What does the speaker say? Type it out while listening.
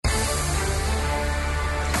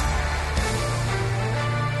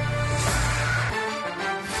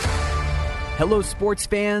Hello, sports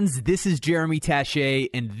fans. This is Jeremy Taché,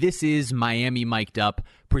 and this is Miami Mic'd Up,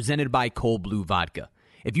 presented by Cold Blue Vodka.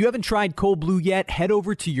 If you haven't tried Cold Blue yet, head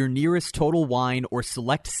over to your nearest Total Wine or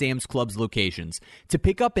select Sam's Club's locations to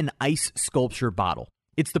pick up an ice sculpture bottle.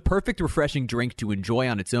 It's the perfect refreshing drink to enjoy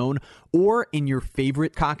on its own or in your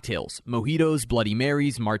favorite cocktails, mojitos, Bloody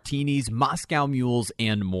Marys, martinis, Moscow Mules,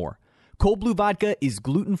 and more. Cold Blue Vodka is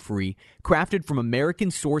gluten-free, crafted from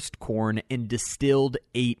American-sourced corn, and distilled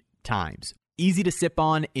 8 times. Easy to sip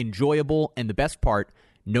on, enjoyable, and the best part,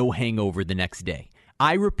 no hangover the next day.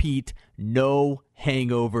 I repeat, no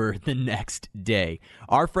hangover the next day.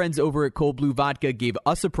 Our friends over at Cold Blue Vodka gave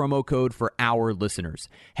us a promo code for our listeners.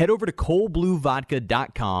 Head over to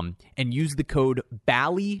coldbluevodka.com and use the code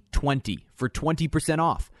BALLY20 for 20%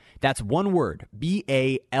 off. That's one word,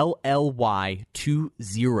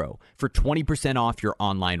 BALLY20 for 20% off your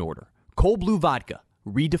online order. Cold Blue Vodka,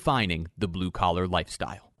 redefining the blue-collar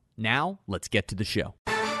lifestyle. Now, let's get to the show.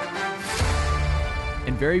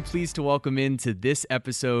 And very pleased to welcome into this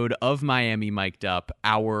episode of Miami Mic'd Up,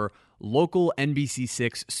 our local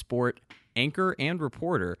NBC6 sport anchor and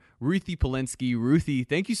reporter, Ruthie Polinsky. Ruthie,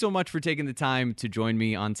 thank you so much for taking the time to join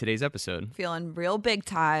me on today's episode. Feeling real big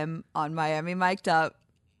time on Miami Mic'd Up.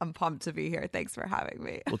 I'm pumped to be here. Thanks for having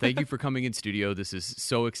me. Well, thank you for coming in studio. This is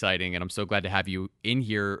so exciting, and I'm so glad to have you in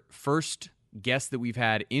here. First guest that we've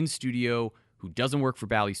had in studio who doesn't work for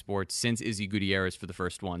Bally Sports since Izzy Gutierrez for the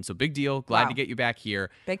first one. So big deal. Glad to get you back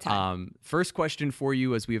here. Big time. First question for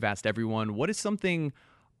you, as we have asked everyone, what is something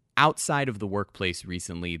outside of the workplace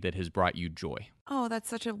recently that has brought you joy? Oh, that's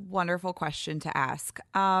such a wonderful question to ask.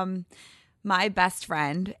 My best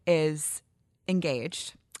friend is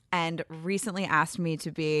engaged and recently asked me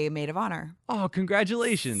to be maid of honor. Oh,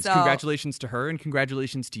 congratulations. Congratulations to her and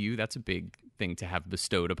congratulations to you. That's a big thing to have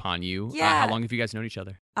bestowed upon you. Yeah. How long have you guys known each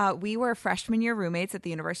other? We were freshman year roommates at the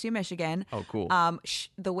University of Michigan. Oh, cool.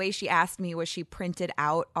 The way she asked me was she printed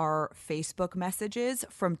out our Facebook messages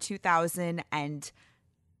from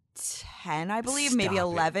 2010, I believe, maybe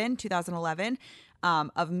 2011.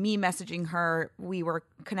 Of me messaging her. We were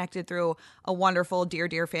connected through a wonderful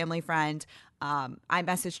dear family friend. I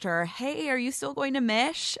messaged her, hey, are you still going to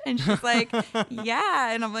Mish? And she's like,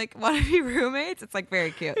 yeah. And I'm like, want to be roommates? It's like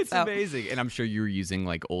very cute. It's amazing. And I'm sure you were using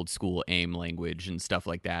like old school AIM language and stuff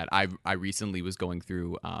like that. I recently was going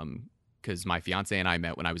through, because my fiance and I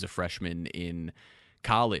met when I was a freshman in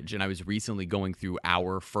college. And I was recently going through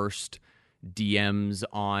our first DMs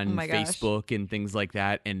on Facebook and things like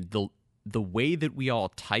that. And the way that we all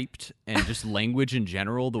typed and just language in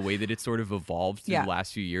general, the way that it sort of evolved through the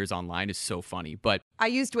last few years online is so funny. But I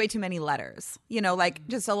used way too many letters, like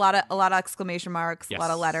just a lot of exclamation marks, a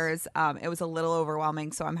lot of letters. It was a little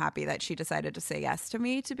overwhelming. So I'm happy that she decided to say yes to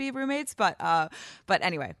me to be roommates. But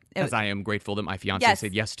anyway, I am grateful that my fiance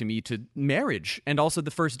said yes to me to marriage and also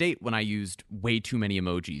the first date when I used way too many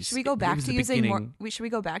emojis. Should we go back to using more? Should we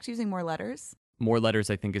go back to using more letters? More letters,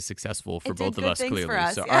 I think, is successful for both of us, clearly. For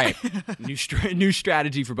us, so, all right, new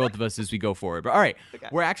strategy for both of us as we go forward. But all right,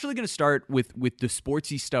 we're actually going to start with the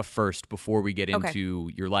sportsy stuff first before we get into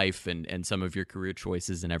your life and some of your career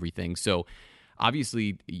choices and everything. So,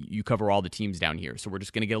 obviously, you cover all the teams down here. So we're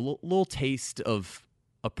just going to get a little taste of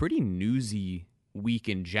a pretty newsy week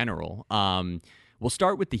in general. We'll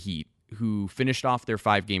start with the Heat, who finished off their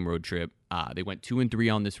 5-game road trip. They went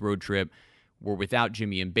 2-3 on this road trip. Were without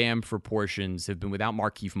Jimmy and Bam for portions, have been without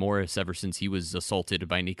Markieff Morris ever since he was assaulted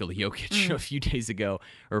by Nikola Jokic a few days ago,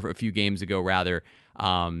 or a few games ago, rather.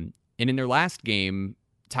 And in their last game,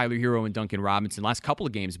 Tyler Hero and Duncan Robinson, last couple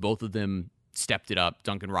of games, both of them stepped it up.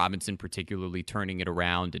 Duncan Robinson particularly turning it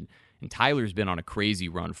around. And Tyler's been on a crazy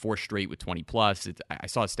run, 4 straight with 20-plus. I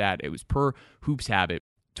saw a stat. It was per Hoops Habit.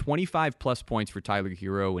 25-plus points for Tyler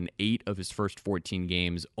Hero in 8 of his first 14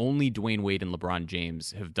 games. Only Dwayne Wade and LeBron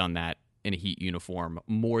James have done that in a Heat uniform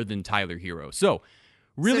more than Tyler Hero. So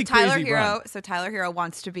really crazy run. So Tyler Hero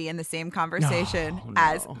wants to be in the same conversation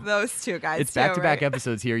as those two guys. It's back-to-back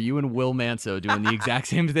episodes here. You and Will Manso doing the exact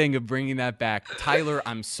same thing of bringing that back. Tyler,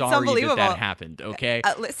 I'm sorry that happened, okay?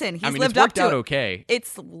 Listen, he's lived up to it. Okay.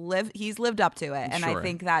 He's lived up to it, and I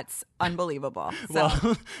think that's unbelievable. So.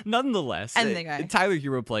 Well, nonetheless, anyway. Tyler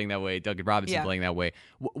Hero playing that way, Duncan Robinson playing that way.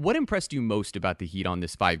 What impressed you most about the Heat on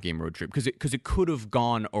this 5-game road trip? Because it could have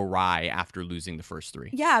gone awry after losing the first 3.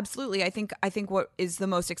 Yeah, absolutely. I think what is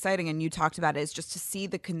the most exciting, and you talked about it, is just to see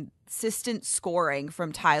the consistent scoring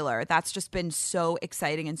from Tyler. That's just been so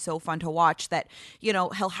exciting and so fun to watch that, he'll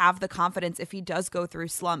have the confidence if he does go through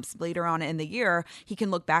slumps later on in the year, he can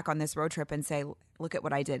look back on this road trip and say, look at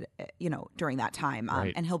what I did, during that time.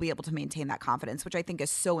 Right. And he'll be able to maintain that confidence, which I think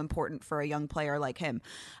is so important for a young player like him.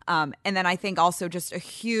 And then I think also just a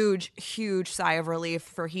huge, huge sigh of relief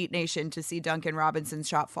for Heat Nation to see Duncan Robinson's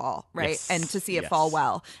shot fall, right? Yes. And to see it fall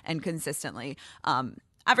well and consistently.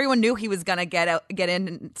 Everyone knew he was going to get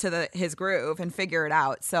into his groove and figure it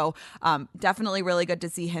out. So definitely really good to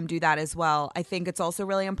see him do that as well. I think it's also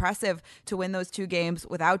really impressive to win those 2 games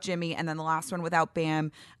without Jimmy and then the last one without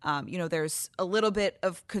Bam. There's a little bit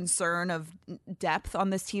of concern of depth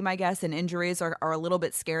on this team, I guess, and injuries are a little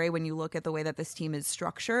bit scary when you look at the way that this team is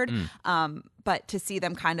structured. But to see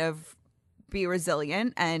them kind of be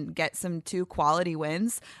resilient and get some 2 quality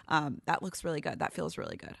wins, that looks really good. That feels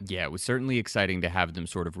really good. Yeah, it was certainly exciting to have them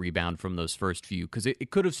sort of rebound from those first few, because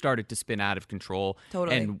it could have started to spin out of control.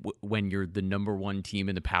 Totally. And when you're the number 1 team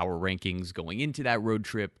in the power rankings going into that road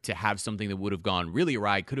trip, to have something that would have gone really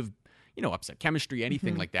awry, could have, upset chemistry,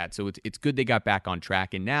 anything like that. So it's good they got back on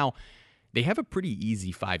track. And now they have a pretty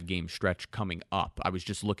easy 5-game stretch coming up. I was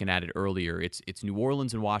just looking at it earlier. It's New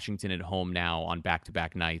Orleans and Washington at home now on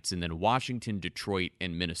back-to-back nights, and then Washington, Detroit,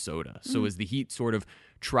 and Minnesota. So as the Heat sort of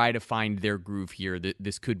try to find their groove here,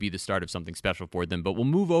 this could be the start of something special for them. But we'll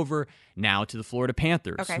move over now to the Florida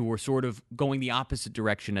Panthers, who were sort of going the opposite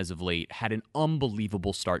direction as of late, had an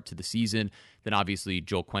unbelievable start to the season. Then obviously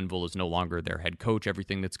Joel Quenneville is no longer their head coach,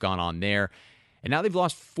 everything that's gone on there. And now they've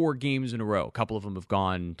lost 4 games in a row. A couple of them have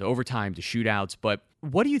gone to overtime, to shootouts. But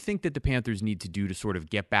what do you think that the Panthers need to do to sort of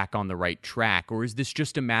get back on the right track? Or is this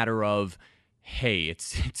just a matter of, hey,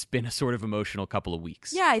 it's been a sort of emotional couple of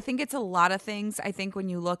weeks? Yeah, I think it's a lot of things. I think when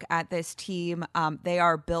you look at this team, they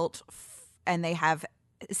are built and they have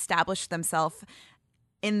established themselves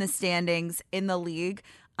in the standings, in the league.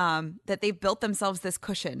 That they've built themselves this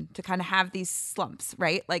cushion to kind of have these slumps,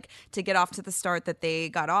 right? Like to get off to the start that they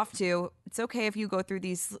got off to. It's okay if you go through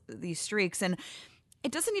these streaks, and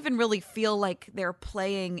it doesn't even really feel like they're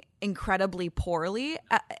playing incredibly poorly,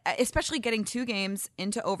 especially getting 2 games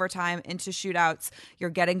into overtime, into shootouts. You're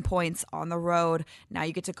getting points on the road. Now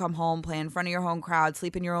you get to come home, play in front of your home crowd,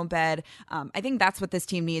 sleep in your own bed. I think that's what this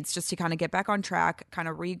team needs, just to kind of get back on track, kind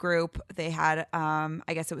of regroup. They had,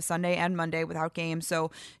 I guess it was Sunday and Monday without games. So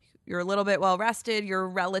you're a little bit well rested. You're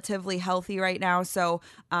relatively healthy right now. So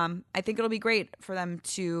I think it'll be great for them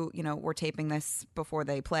to, we're taping this before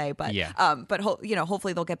they play, but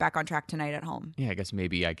hopefully they'll get back on track tonight at home. Yeah, I guess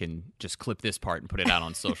maybe I can just clip this part and put it out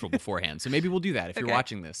on social beforehand. So maybe we'll do that if you're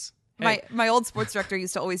watching this. Hey. My old sports director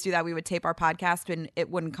used to always do that. We would tape our podcast and it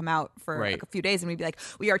wouldn't come out for like a few days, and we'd be like,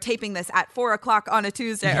 we are taping this at 4:00 on a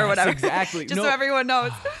Tuesday or whatever. Exactly. Just so everyone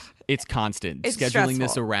knows. It's constant. It's scheduling stressful.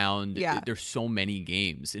 this around. Yeah. There's so many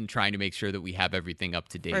games and trying to make sure that we have everything up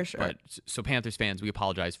to date. For sure. But so Panthers fans, we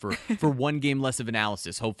apologize for 1 game less of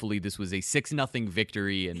analysis. Hopefully this was a 6-0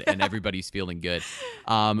 victory and everybody's feeling good.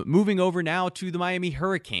 Moving over now to the Miami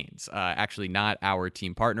Hurricanes. Actually not our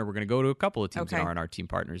team partner. We're going to go to a couple of teams that aren't our team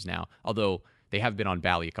partners now. Although they have been on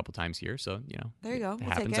Bally a couple times here. So, there you go. It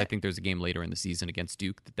happens. I think there's a game later in the season against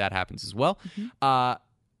Duke that happens as well. Mm-hmm.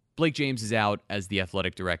 Blake James is out as the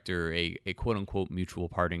athletic director, a quote-unquote mutual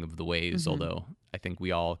parting of the ways, although I think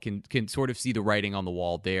we all can sort of see the writing on the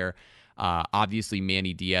wall there. Obviously,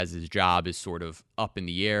 Manny Diaz's job is sort of up in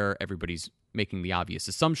the air. Everybody's making the obvious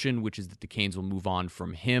assumption, which is that the Canes will move on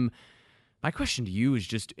from him. My question to you is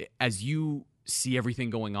just, as you see everything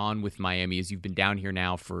going on with Miami, as you've been down here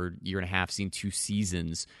now for a year and a half, seen 2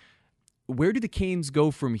 seasons, where do the Canes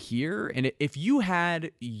go from here? And if you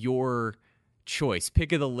had your choice,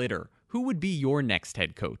 pick of the litter, who would be your next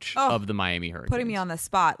head coach of the Miami Hurricanes? Putting me on the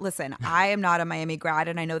spot. Listen, I am not a Miami grad,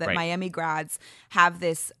 and I know that Miami grads have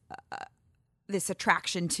this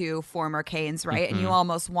attraction to former Canes, right? And you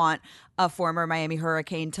almost want a former Miami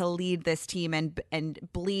Hurricane to lead this team and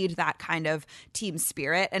bleed that kind of team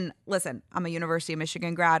spirit. And listen, I'm a University of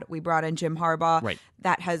Michigan grad. We brought in Jim Harbaugh. Right.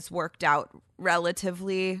 That has worked out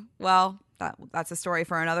relatively well. That's a story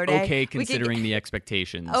for another day. Okay, considering the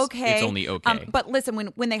expectations. Okay. It's only okay. But listen,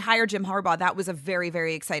 when they hired Jim Harbaugh, that was a very,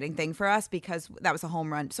 very exciting thing for us because that was a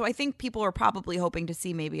home run. So I think people are probably hoping to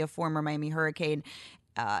see maybe a former Miami Hurricane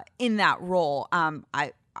in that role. I'm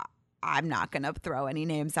not going to throw any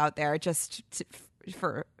names out there just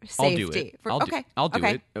for safety. I'll do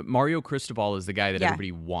it. Mario Cristobal is the guy that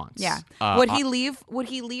everybody wants. Yeah. Would he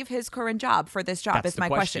leave his current job for this job? Is my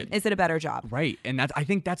question. Is it a better job? Right. And I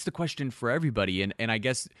think that's the question for everybody. And I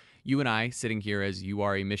guess you and I sitting here, as you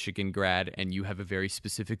are a Michigan grad and you have a very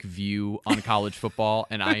specific view on college football,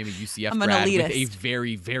 and I am a UCF grad with a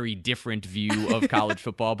very, very different view of college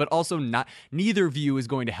football, but also neither view is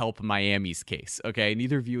going to help Miami's case. Okay.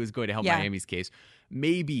 Neither view is going to help Miami's case.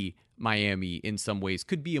 Maybe Miami in some ways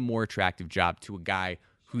could be a more attractive job to a guy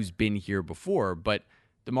who's been here before. But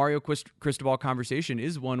the Mario Cristobal conversation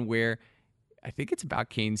is one where I think it's about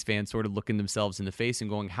Canes fans sort of looking themselves in the face and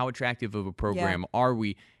going, how attractive of a program are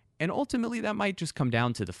we? And ultimately, that might just come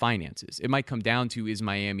down to the finances. It might come down to, is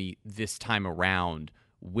Miami this time around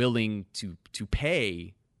willing to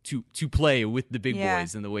pay to play with the big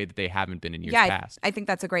boys in the way that they haven't been in years past? I think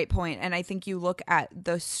that's a great point. And I think you look at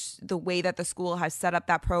the way that the school has set up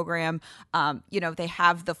that program. They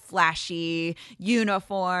have the flashy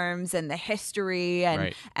uniforms and the history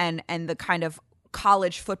and the kind of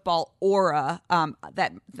college football aura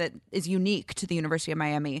that is unique to the University of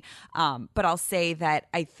Miami. But I'll say that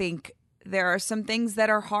I think there are some things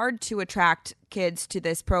that are hard to attract kids to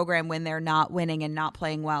this program when they're not winning and not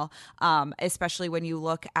playing well, especially when you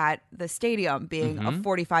look at the stadium being a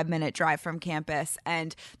 45-minute drive from campus.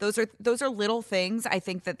 And those are little things I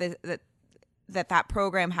think that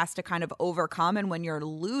program has to kind of overcome. And when you're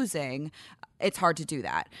losing, it's hard to do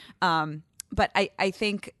that. But I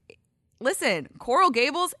think... Listen, Coral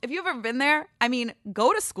Gables, if you've ever been there, I mean,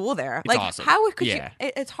 go to school there. It's awesome. How could you?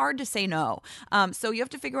 It's hard to say no. So you have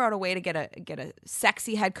to figure out a way to get a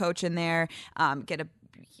sexy head coach in there,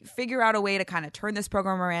 figure out a way to kind of turn this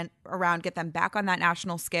program around, get them back on that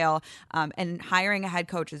national scale. And hiring a head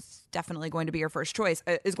coach is definitely going to be your first choice,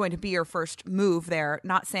 is going to be your first move there.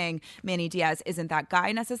 Not saying Manny Diaz isn't that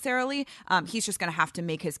guy necessarily. He's just going to have to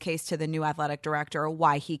make his case to the new athletic director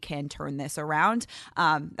why he can turn this around.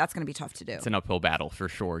 That's going to be tough to do. It's an uphill battle for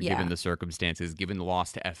sure, given the circumstances, given the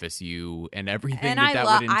loss to FSU and everything would entail.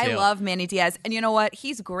 I love Manny Diaz. And you know what?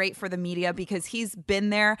 He's great for the media because he's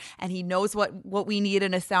been there and he knows what we need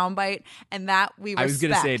in a soundbite, and that we respect. I was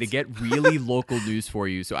going to say, to get really local news for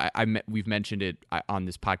you, so we've mentioned it on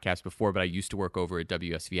this podcast before, but I used to work over at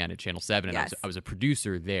WSVN at Channel 7, and I was a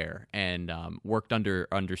producer there, and worked under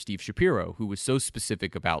Steve Shapiro, who was so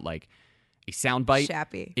specific about, like, a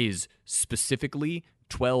soundbite is specifically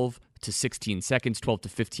 12 to 16 seconds, 12 to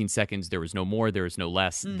 15 seconds. There is no more, there is no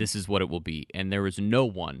less. This is what it will be. And there is no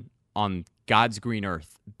one on God's green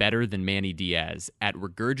earth better than Manny Diaz at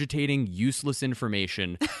regurgitating useless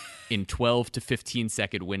information in 12 to 15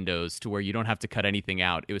 second windows to where you don't have to cut anything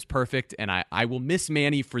out. It was perfect, and I will miss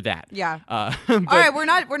Manny for that. Yeah. All right, we're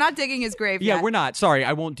not digging his grave yet. Yeah, we're not. Sorry,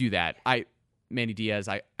 I won't do that. Manny Diaz,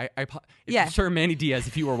 Sir Manny Diaz,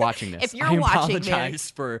 if you were watching this, if you're watching, apologize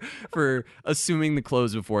for assuming the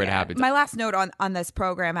close before it happened. My last note on this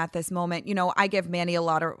program at this moment, I give Manny a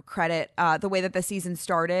lot of credit. The way that the season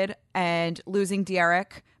started and losing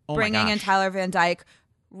Derek, bringing in Tyler Van Dyke,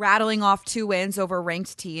 rattling off 2 wins over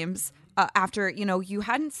ranked teams. After, you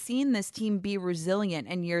hadn't seen this team be resilient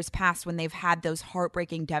in years past when they've had those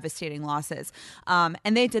heartbreaking, devastating losses. And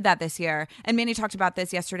they did that this year. And Manny talked about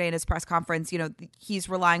this yesterday in his press conference. He's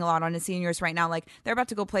relying a lot on his seniors right now. Like, they're about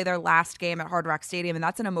to go play their last game at Hard Rock Stadium, and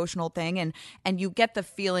that's an emotional thing. And you get the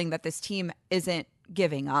feeling that this team isn't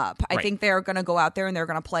giving up. I think they're going to go out there and they're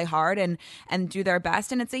going to play hard and do their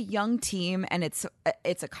best. And it's a young team, and it's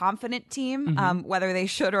a confident team, whether they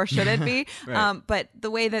should or shouldn't be. But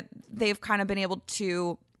the way that they've kind of been able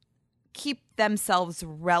to keep themselves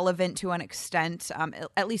relevant to an extent,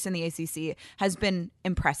 at least in the ACC, has been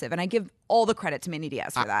impressive. And I give all the credit to Manny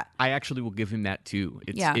Diaz for that. I actually will give him that too.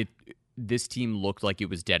 This team looked like it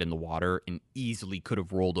was dead in the water and easily could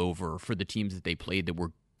have rolled over for the teams that they played that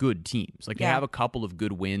were good teams. Like, they have a couple of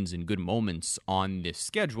good wins and good moments on this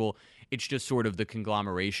schedule. It's just sort of the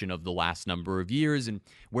conglomeration of the last number of years and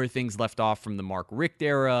where things left off from the Mark Richt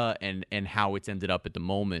era and how it's ended up at the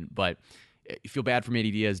moment. But you feel bad for Manny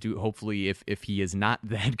Diaz. Hopefully, if he is not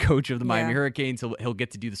the head coach of the Miami Hurricanes, he'll get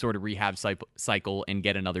to do the sort of rehab cycle and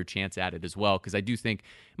get another chance at it as well, because I do think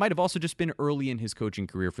it might have also just been early in his coaching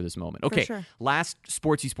career for this moment. Okay, last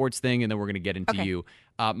sports thing, and then we're going to get into you.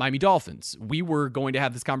 Miami Dolphins. We were going to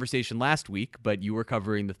have this conversation last week, but you were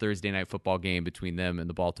covering the Thursday night football game between them and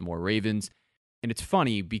the Baltimore Ravens. And it's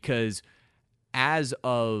funny because as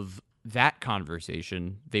of that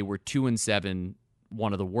conversation, they were 2-7,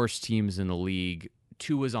 one of the worst teams in the league.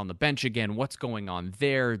 Tua's on the bench again. What's going on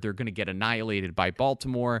there? They're going to get annihilated by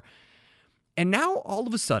Baltimore. And now, all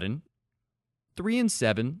of a sudden,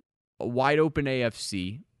 3-7, a wide open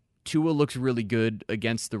AFC. Tua looks really good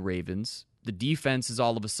against the Ravens. The defense is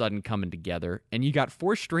all of a sudden coming together. And you got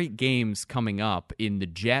 4 straight games coming up in the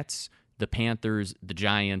Jets, the Panthers, the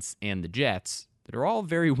Giants, and the Jets that are all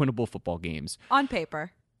very winnable football games. On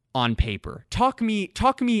paper. Talk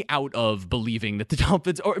me out of believing that the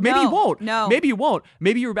Dolphins, or maybe you won't. No. Maybe you won't.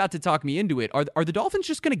 Maybe you're about to talk me into it. Are the Dolphins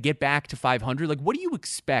just going to get back to 500? Like, what do you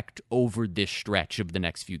expect over this stretch of the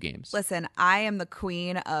next few games? Listen, I am the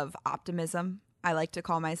queen of optimism. I like to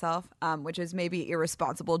call myself, which is maybe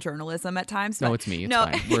irresponsible journalism at times. No, it's me. It's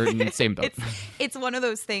fine. We're in the same boat. It's one of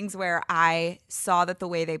those things where I saw that the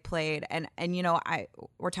way they played, and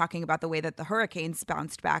we're talking about the way that the Hurricanes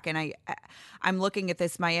bounced back, and I'm looking at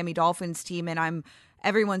this Miami Dolphins team, and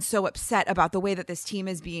everyone's so upset about the way that this team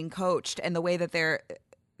is being coached and the way that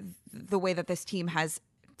this team has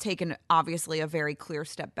taken obviously a very clear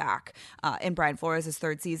step back in Brian Flores'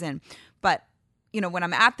 third season, but. When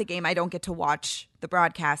I'm at the game, I don't get to watch the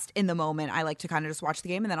broadcast in the moment. I like to kind of just watch the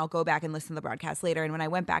game, and then I'll go back and listen to the broadcast later. And when I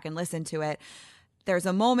went back and listened to it, there's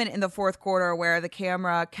a moment in the fourth quarter where the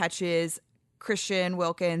camera catches Christian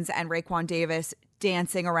Wilkins and Raekwon Davis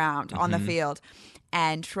dancing around on the field.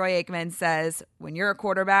 And Troy Aikman says, when you're a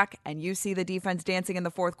quarterback and you see the defense dancing in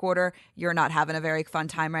the fourth quarter, you're not having a very fun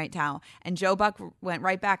time right now. And Joe Buck went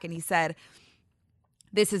right back and he said,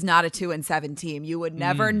 this is not a 2-7 team. You would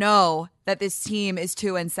never know that this team is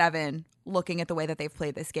 2-7 looking at the way that they've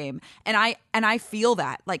played this game. And I feel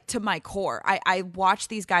that, like, to my core. I watch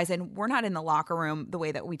these guys, and we're not in the locker room the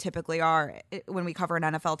way that we typically are when we cover an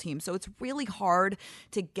NFL team. So it's really hard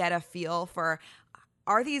to get a feel for,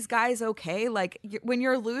 are these guys okay? Like, when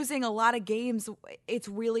you're losing a lot of games, it's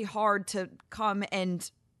really hard to come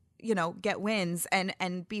and get wins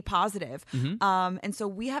and be positive. And so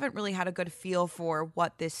we haven't really had a good feel for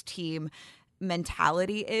what this team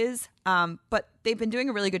mentality is. But they've been doing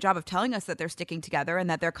a really good job of telling us that they're sticking together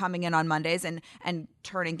and that they're coming in on Mondays and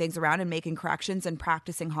turning things around and making corrections and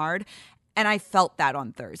practicing hard. And I felt that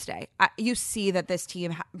on Thursday. You see that this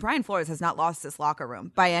team, Brian Flores has not lost this locker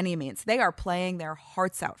room by any means. They are playing their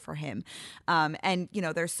hearts out for him. And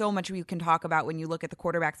there's so much we can talk about when you look at the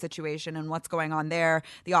quarterback situation and what's going on there,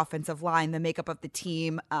 the offensive line, the makeup of the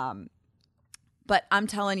team. But I'm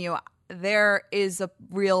telling you, there is a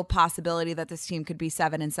real possibility that this team could be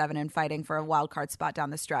 7-7 and fighting for a wild card spot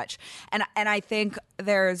down the stretch. And I think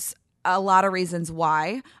there's a lot of reasons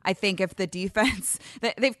why. I think if the defense,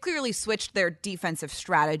 they've clearly switched their defensive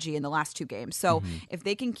strategy in the last two games. So if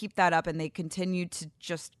they can keep that up and they continue to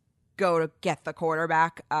just go to get the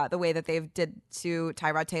quarterback the way that they've did to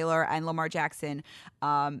Tyrod Taylor and Lamar Jackson,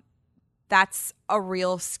 that's a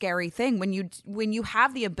real scary thing. When you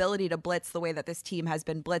have the ability to blitz the way that this team has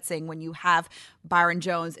been blitzing, when you have Byron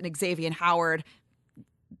Jones and Xavier Howard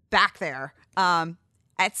back there,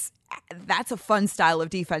 that's a fun style of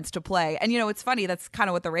defense to play. And, it's funny. That's kind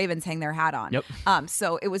of what the Ravens hang their hat on. Yep.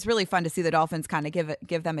 So it was really fun to see the Dolphins kind of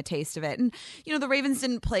give them a taste of it. And, the Ravens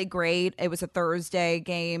didn't play great. It was a Thursday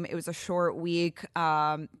game. It was a short week.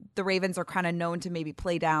 The Ravens are kind of known to maybe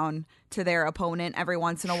play down to their opponent every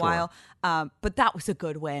once in a while. But that was a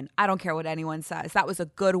good win. I don't care what anyone says. That was a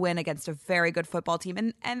good win against a very good football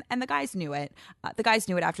team. And the guys knew it. The guys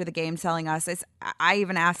knew it after the game, telling us. I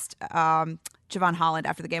even asked Javon Holland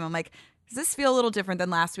after the game, I'm like, does this feel a little different than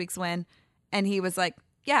last week's win? And he was like,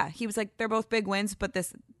 yeah. He was like, they're both big wins, but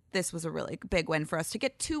this was a really big win for us to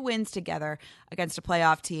get two wins together against a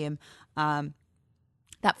playoff team.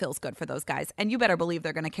 That feels good for those guys. And you better believe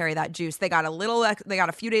they're going to carry that juice. They got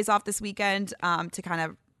a few days off this weekend to kind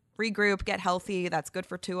of regroup, get healthy. That's good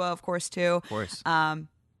for Tua, of course, too. Of course.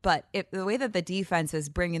 But the way that the defense is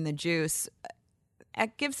bringing the juice,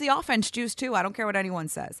 it gives the offense juice too. I don't care what anyone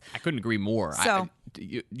says. I couldn't agree more. So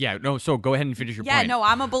So go ahead and finish your point. Yeah, no,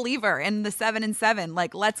 I'm a believer in the 7-7.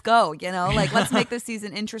 Like, let's go. Let's make this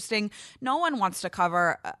season interesting. No one wants to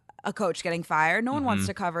cover a coach getting fired. No one wants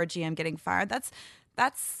to cover a GM getting fired.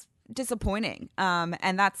 That's disappointing.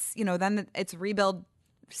 And that's then it's rebuild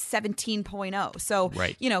 17.0. So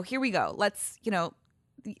right. Here we go. Let's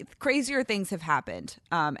crazier things have happened.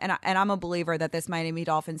 And I'm a believer that this Miami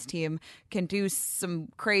Dolphins team can do some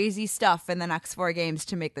crazy stuff in the next 4 games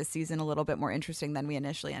to make this season a little bit more interesting than we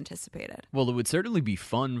initially anticipated. Well, it would certainly be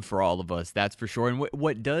fun for all of us, that's for sure. And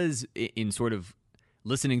what does, in sort of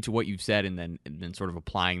listening to what you've said and then sort of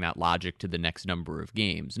applying that logic to the next number of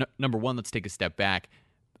games. Number one, let's take a step back.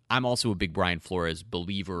 I'm also a big Brian Flores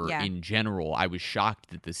believer in general. I was shocked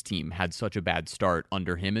that this team had such a bad start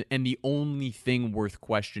under him. And the only thing worth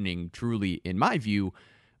questioning, truly, in my view,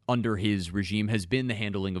 under his regime has been the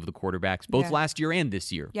handling of the quarterbacks, both last year and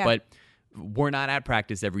this year. Yeah. But we're not at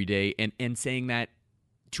practice every day. And saying that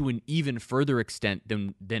to an even further extent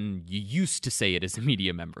than you used to say it as a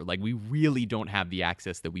media member. Like, we really don't have the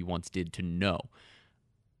access that we once did to know.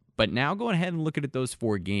 But now go ahead and look at those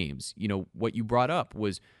 4 games. What you brought up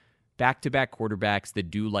was back-to-back quarterbacks that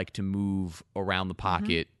do like to move around the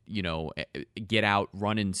pocket, get out,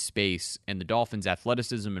 run in space, and the Dolphins'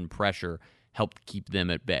 athleticism and pressure helped keep them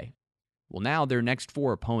at bay. Well, now their next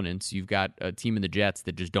 4 opponents, you've got a team in the Jets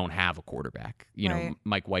that just don't have a quarterback. You know,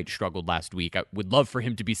 Mike White struggled last week. I would love for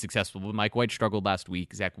him to be successful, but Mike White struggled last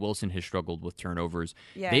week. Zach Wilson has struggled with turnovers.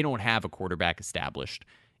 Yeah. They don't have a quarterback established.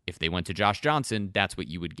 If they went to Josh Johnson, that's what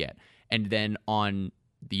you would get. And then on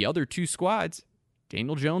the other 2 squads,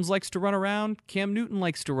 Daniel Jones likes to run around. Cam Newton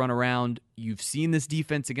likes to run around. You've seen this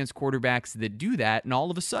defense against quarterbacks that do that, and all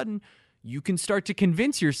of a sudden, you can start to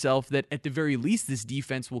convince yourself that at the very least this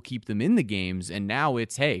defense will keep them in the games. And now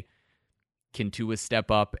it's, hey, can Tua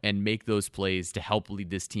step up and make those plays to help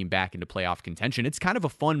lead this team back into playoff contention? It's kind of a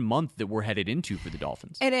fun month that we're headed into for the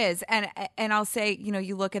Dolphins. It is. And I'll say, you know,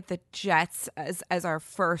 you look at the Jets as our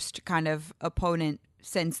first kind of opponent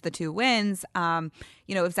since the 2 wins. You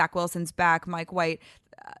know, if Zach Wilson's back, Mike White,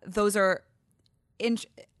 those are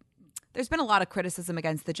there's been a lot of criticism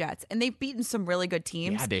against the Jets, and they've beaten some really good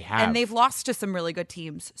teams. Yeah, they have. And they've lost to some really good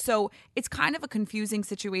teams. So it's kind of a confusing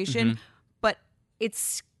situation, but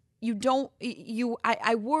it's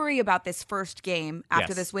I worry about this first game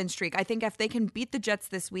after this win streak. I think if they can beat the Jets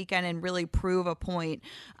this weekend and really prove a point,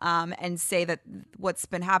 and say that what's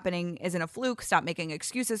been happening isn't a fluke, stop making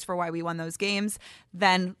excuses for why we won those games,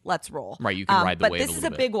 then let's roll. Right, you can ride the wave a little bit. But this is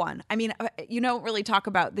a big one. I mean, you don't really talk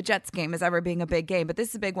about the Jets game as ever being a big game, but this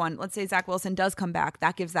is a big one. Let's say Zach Wilson does come back.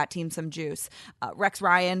 That gives that team some juice. Rex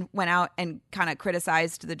Ryan went out and kind of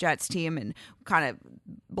criticized the Jets team and kind of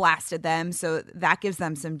blasted them, so that gives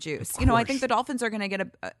them some juice. You know, I think the Dolphins are going to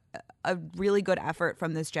get a really good effort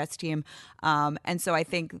from this Jets team, and so I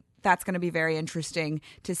think that's going to be very interesting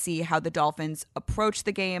to see how the Dolphins approach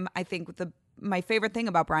the game. I think my favorite thing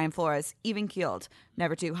about Brian Flores, even keeled,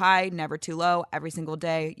 never too high, never too low. Every single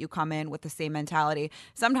day you come in with the same mentality.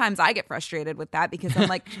 Sometimes I get frustrated with that because I'm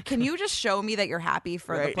like, can you just show me that you're happy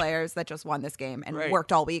for the players that just won this game and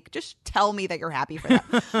worked all week? Just tell me that you're happy for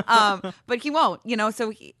them. But he won't, you know,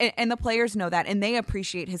 so and the players know that, and they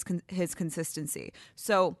appreciate his consistency.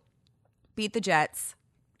 So beat the Jets.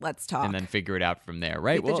 Let's talk. And then figure it out from there,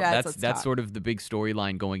 right? Beat the Jets, that's sort of the big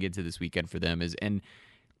storyline going into this weekend for them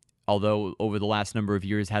although over the last number of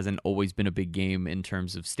years hasn't always been a big game in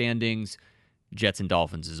terms of standings, Jets and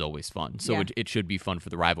Dolphins is always fun. So it should be fun for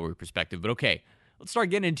the rivalry perspective. But okay, let's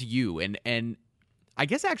start getting into you. And I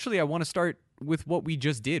guess actually I want to start with what we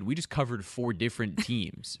just did. We just covered 4 different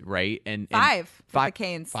teams, right? And five for the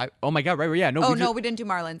Canes. 5. Oh my God, right? Yeah, no. We didn't do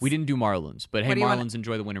Marlins. We didn't do Marlins, but hey, Marlins,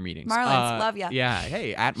 enjoy the winter meetings. Marlins, love ya. Yeah,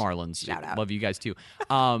 hey, at Marlins, shout out. Love you guys too.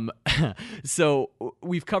 So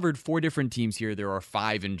we've covered 4 different teams here. There are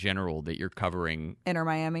 5 in general that you're covering. Inter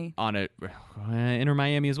Miami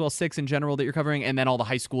as well. 6 in general that you're covering, and then all the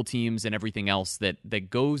high school teams and everything else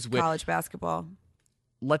that goes with college basketball.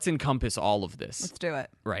 Let's encompass all of this. Let's do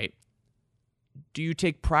it. Right. Do you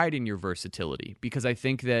take pride in your versatility? Because I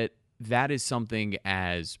think that is something,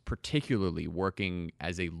 as particularly working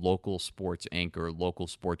as a local sports anchor, local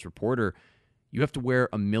sports reporter, you have to wear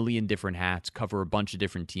a million different hats, cover a bunch of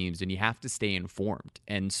different teams, and you have to stay informed.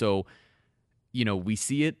 And so, you know, we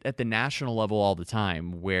see it at the national level all the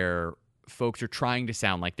time where folks are trying to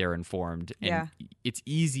sound like they're informed, and it's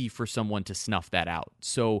easy for someone to snuff that out.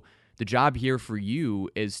 So the job here for you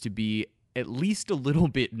is to be at least a little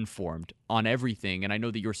bit informed on everything. And I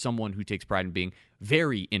know that you're someone who takes pride in being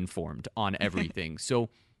very informed on everything. So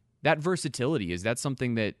that versatility, is that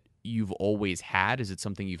something that you've always had? Is it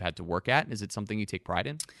something you've had to work at? Is it something you take pride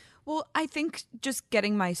in? Well, I think just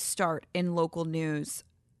getting my start in local news,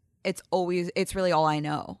 it's really all I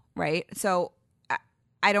know, right? So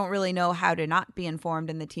I don't really know how to not be informed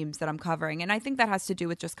in the teams that I'm covering. And I think that has to do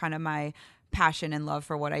with just kind of my passion and love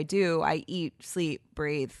for what I do. I eat, sleep,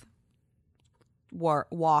 breathe,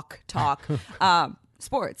 walk, talk,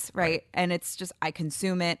 sports, right? And it's just, I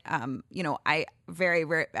consume it. You know, I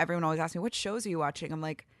everyone always asks me, what shows are you watching? I'm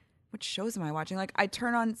like, what shows am I watching? Like, I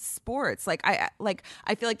turn on sports. I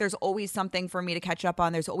feel like there's always something for me to catch up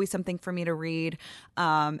on. There's always something for me to read.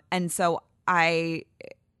 And so I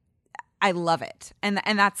love it.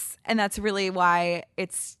 And that's really why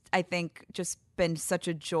it's, I think, just been such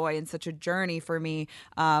a joy and such a journey for me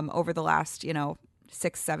over the last,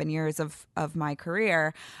 6-7 years of my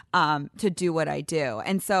career to do what I do.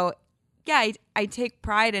 And so, yeah, I take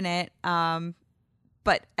pride in it.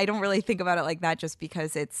 But I don't really think about it like that just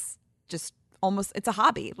because it's just almost, it's a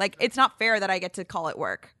hobby. Like, it's not fair that I get to call it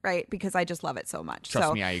work, right? Because I just love it so much.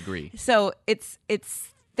 Trust me, I agree. So it's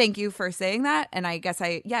thank you for saying that. And I guess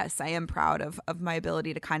I am proud of my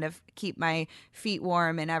ability to kind of keep my feet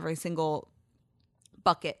warm in every single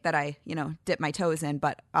bucket that I, dip my toes in.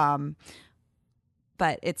 But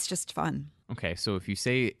it's just fun. Okay, so if you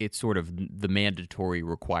say it's sort of the mandatory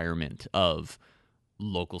requirement of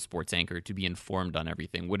local sports anchor to be informed on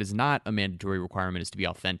everything. What is not a mandatory requirement is to be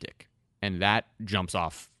authentic. And that jumps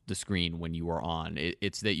off the screen when you are on.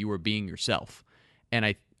 It's that you are being yourself.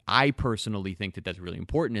 And I personally think that that's really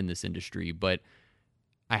important in this industry, but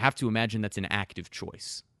I have to imagine that's an active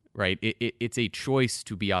choice, right? It's a choice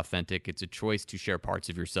to be authentic. It's a choice to share parts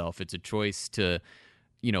of yourself. It's a choice to,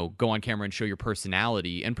 go on camera and show your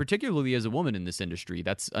personality. And particularly as a woman in this industry,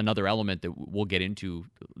 that's another element that we'll get into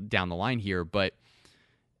down the line here. But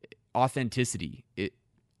authenticity,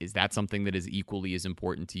 is that something that is equally as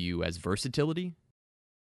important to you as versatility?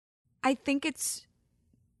 I think it's,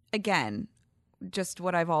 again, just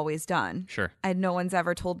what I've always done. Sure. And no one's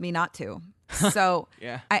ever told me not to. So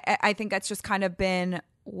yeah. I think that's just kind of been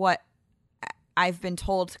what I've been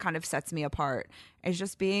told kind of sets me apart, is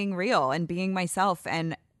just being real and being myself.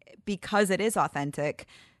 And because it is authentic,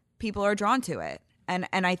 people are drawn to it. And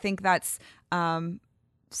I think that's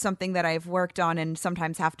something that I've worked on and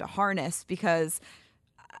sometimes have to harness, because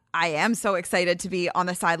I am so excited to be on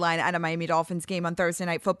the sideline at a Miami Dolphins game on Thursday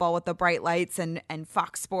Night Football with the bright lights and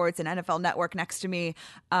Fox Sports and NFL Network next to me.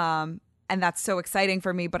 And that's so exciting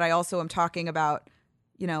for me. But I also am talking about,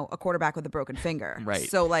 a quarterback with a broken finger. Right.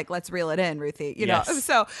 So let's reel it in, Ruthie. Yes. know.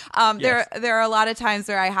 So Yes. there are a lot of times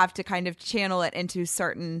where I have to kind of channel it into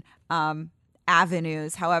certain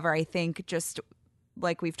avenues. However, I think just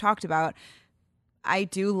like we've talked about, I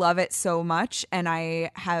do love it so much, and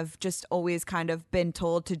I have just always kind of been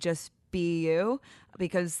told to just be you,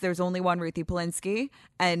 because there's only one Ruthie Polinsky,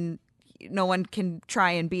 and no one can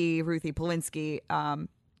try and be Ruthie Polinsky.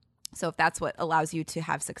 So if that's what allows you to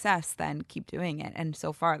have success, then keep doing it. And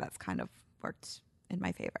so far, that's kind of worked in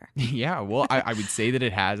my favor. Yeah, well, I would say that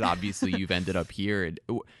it has. Obviously, you've ended up here.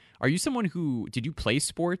 Are you someone did you play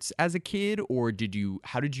sports as a kid, or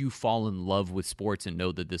how did you fall in love with sports and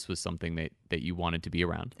know that this was something that you wanted to be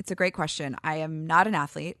around? It's a great question. I am not an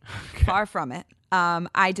athlete, far from it.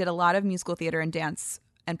 I did a lot of musical theater and dance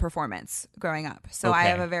and performance growing up. So I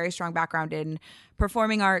have a very strong background in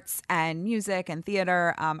performing arts and music and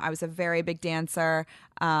theater. I was a very big dancer.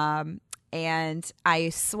 And I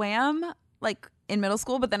swam in middle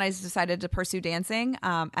school, but then I decided to pursue dancing.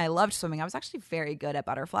 I loved swimming. I was actually very good at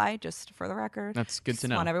butterfly, just for the record. That's good to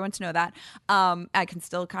know. I want everyone to know that. I can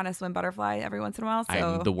still kind of swim butterfly every once in a while. So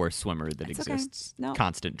I'm the worst swimmer that exists. Okay. No.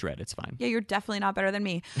 Constant dread. It's fine. Yeah, you're definitely not better than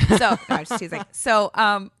me. So no, I'm just teasing. So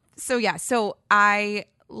I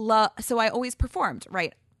always performed,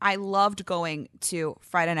 right? I loved going to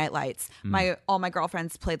Friday Night Lights. All my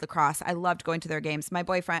girlfriends played lacrosse. I loved going to their games. My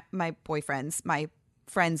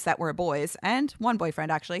friends that were boys, and one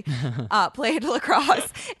boyfriend actually, played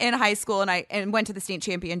lacrosse in high school, and went to the state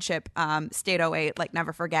championship, state 08,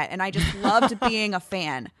 never forget. And I just loved being a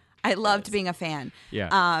fan. I loved being a fan.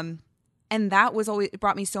 Yeah. And that was always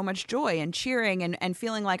brought me so much joy and cheering and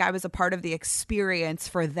feeling like I was a part of the experience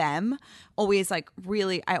for them. Always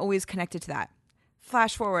really, I always connected to that.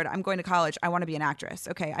 Flash forward, I'm going to college. I want to be an actress.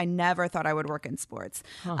 Okay, I never thought I would work in sports.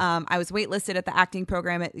 Huh. I was waitlisted at the acting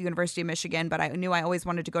program at the University of Michigan, but I knew I always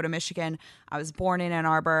wanted to go to Michigan. I was born in Ann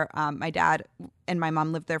Arbor. My dad and my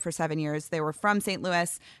mom lived there for 7 years. They were from St.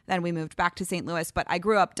 Louis. Then we moved back to St. Louis, but I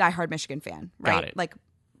grew up diehard Michigan fan, right? Got it.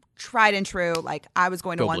 Tried and true. I was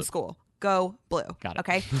going to one blue. School. Go blue. Got it.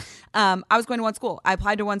 Okay. I was going to one school. I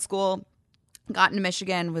applied to one school. Got into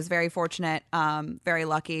Michigan, was very fortunate, very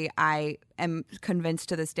lucky. I am convinced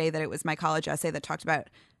to this day that it was my college essay that talked about,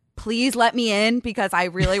 please let me in because I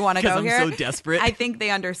really want to go I'm here. so desperate. I think they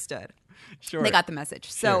understood. Sure. They got the message.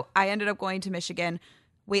 So Sure. I ended up going to Michigan,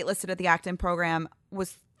 waitlisted at the acting program,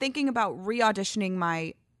 was thinking about re-auditioning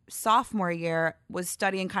my sophomore year, was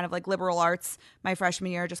studying kind of liberal arts my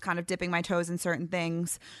freshman year, just kind of dipping my toes in certain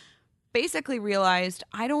things. Basically realized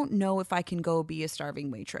I don't know if I can go be a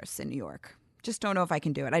starving waitress in New York. Just don't know if I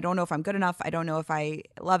can do it. I don't know if I'm good enough. I don't know if I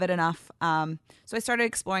love it enough. So I started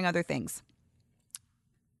exploring other things.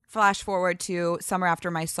 Flash forward to summer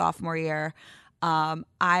after my sophomore year.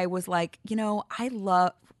 I was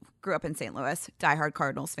grew up in St. Louis, diehard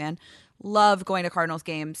Cardinals fan. Love going to Cardinals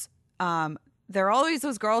games. There are always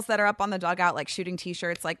those girls that are up on the dugout, shooting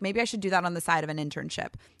T-shirts. Maybe I should do that on the side of an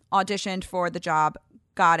internship. Auditioned for the job,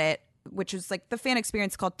 got it, which is the fan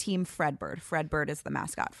experience called Team Fredbird. Fredbird is the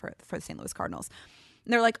mascot for the St. Louis Cardinals.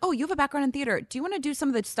 And they're like, oh, you have a background in theater. Do you want to do some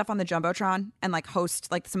of the stuff on the Jumbotron and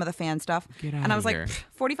host some of the fan stuff? And I was here.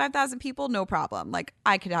 45,000 people, no problem.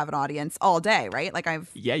 I could have an audience all day, right? I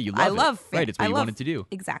love it. Right, it's what you wanted to do.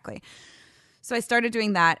 Exactly. So I started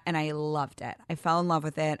doing that and I loved it. I fell in love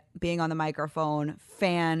with it. Being on the microphone,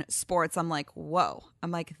 fan, sports. I'm like, whoa.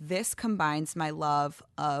 This combines my love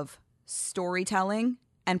of storytelling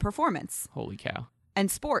and performance. Holy cow.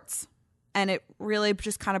 And sports. And it really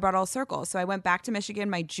just kind of brought all circle. So I went back to Michigan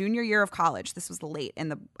my junior year of college. This was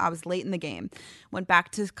I was late in the game. Went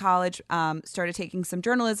back to college, started taking some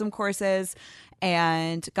journalism courses,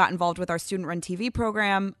 and got involved with our student-run TV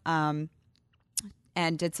program,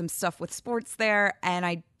 and did some stuff with sports there. And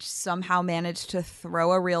I somehow managed to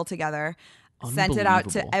throw a reel together. Sent it out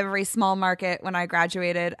to every small market when I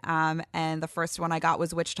graduated. And the first one I got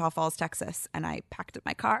was Wichita Falls, Texas. And I packed up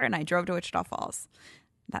my car and I drove to Wichita Falls.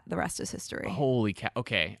 The rest is history. Holy cow.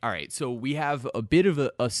 Okay. All right. So we have a bit of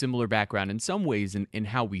a similar background in some ways in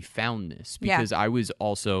how we found this, because I was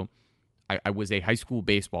also, I was a high school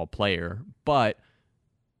baseball player, but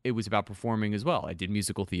it was about performing as well. I did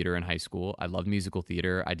musical theater in high school. I loved musical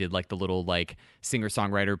theater. I did like the little like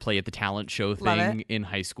singer-songwriter play at the talent show thing in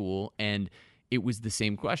high school. And it was the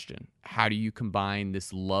same question. How do you combine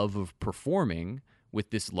this love of performing with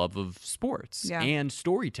this love of sports and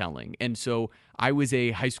storytelling? And so I was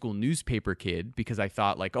a high school newspaper kid because I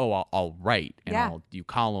thought like, oh, I'll write and I'll do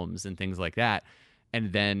columns and things like that.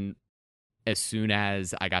 And then as soon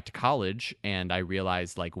as I got to college and I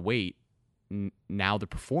realized like, wait, now the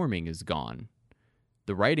performing is gone.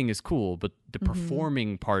 The writing is cool, but the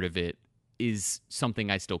performing part of it is something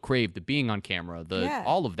I still crave, the being on camera,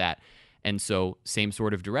 all of that. And so same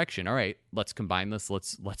sort of direction. All right, let's combine this.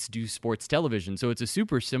 Let's do sports television. So it's a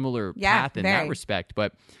super similar path in that respect.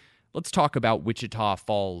 But let's talk about Wichita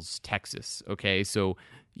Falls, Texas. Okay, so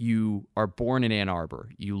you are born in Ann Arbor.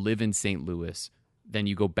 You live in St. Louis. Then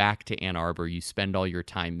you go back to Ann Arbor. You spend all your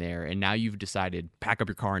time there. And now you've decided, pack up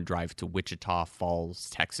your car and drive to Wichita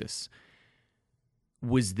Falls, Texas.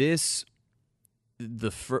 Was this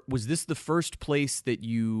the first place that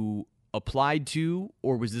you applied to,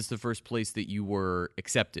 or was this the first place that you were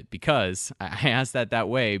accepted? Because I asked that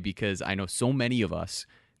way because I know so many of us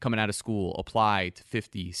coming out of school apply to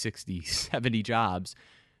 50, 60, 70 jobs,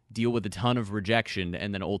 deal with a ton of rejection,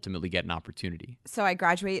 and then ultimately get an opportunity. So I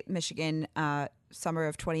graduate Michigan May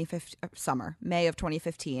of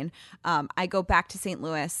 2015. I go back to St.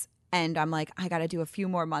 Louis. And I'm like, I got to do a few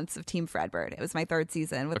more months of Team Fredbird. It was my third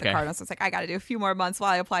season with the Cardinals. So I was like, I got to do a few more months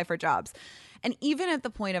while I apply for jobs. And even at the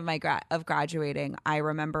point of my graduating, I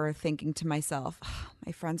remember thinking to myself, oh,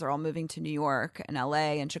 my friends are all moving to New York and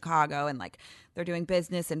LA and Chicago, and like they're doing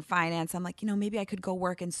business and finance. I'm like, maybe I could go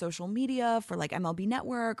work in social media for like MLB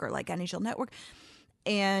Network or like NHL Network.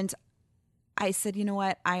 And I said, you know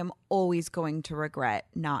what? I am always going to regret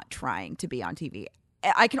not trying to be on TV.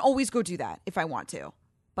 I can always go do that if I want to.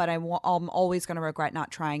 But I'm always going to regret not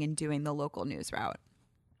trying and doing the local news route.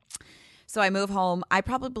 So I move home. I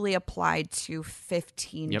probably applied to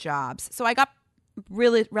 15 jobs. So I got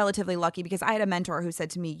really relatively lucky because I had a mentor who said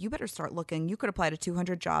to me, you better start looking. You could apply to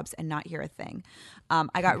 200 jobs and not hear a thing.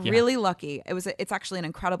 I got really lucky. It's actually an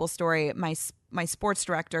incredible story. My sports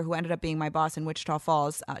director, who ended up being my boss in Wichita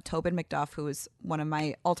Falls, Tobin McDuff, who is one of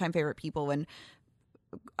my all-time favorite people and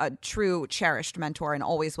a true cherished mentor and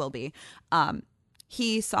always will be,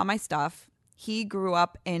 he saw my stuff. He grew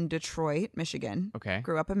up in Detroit, Michigan. Okay.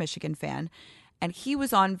 Grew up a Michigan fan. And he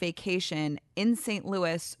was on vacation in St.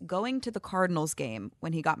 Louis going to the Cardinals game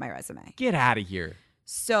when he got my resume. Get out of here.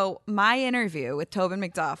 So my interview with Tobin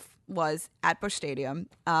McDuff was at Busch Stadium.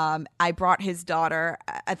 I brought his daughter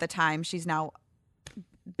at the time. She's now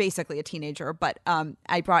basically a teenager, but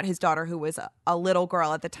I brought his daughter, who was a little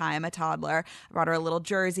girl at the time, a toddler. I brought her a little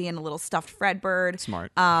jersey and a little stuffed Fredbird.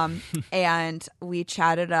 Smart. And we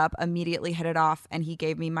chatted up, immediately hit it off, and he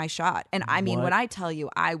gave me my shot. And I mean, when I tell you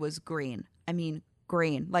I was green, I mean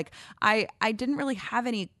green. Like I didn't really have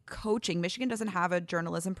any coaching. Michigan doesn't have a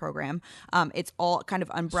journalism program. It's all kind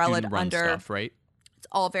of umbrellaed under stuff, right? It's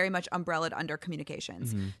all very much umbrellaed under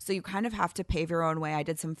communications. Mm-hmm. So you kind of have to pave your own way. I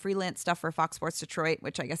did some freelance stuff for Fox Sports Detroit,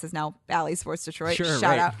 which I guess is now Bally Sports Detroit. Sure,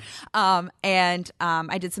 Shout out. And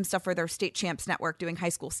I did some stuff for their State Champs Network doing high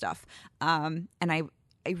school stuff. And I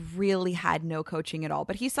really had no coaching at all.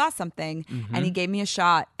 But he saw something and he gave me a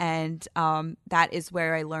shot. And that is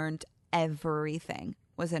where I learned everything,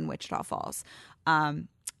 was in Wichita Falls.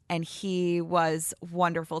 And he was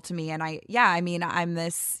wonderful to me. And I'm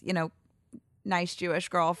this, nice Jewish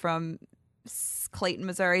girl from Clayton,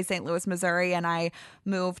 Missouri, St. Louis, Missouri, and I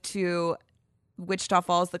moved to Wichita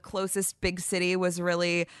Falls. The closest big city was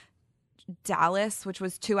really Dallas, which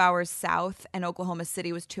was 2 hours south, and Oklahoma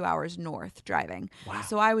City was 2 hours north driving. Wow.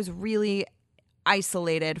 So I was really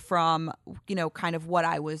isolated from, kind of what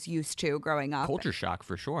I was used to growing up. Culture shock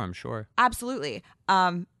for sure, I'm sure. Absolutely.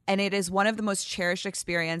 And it is one of the most cherished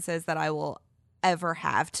experiences that I will ever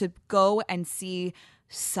have, to go and see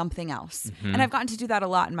something else. And I've gotten to do that a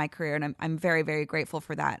lot in my career, and I'm very, very grateful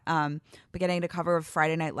for that. But getting to cover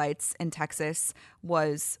Friday Night Lights in Texas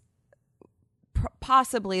was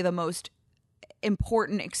possibly the most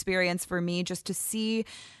important experience for me, just to see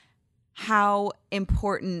how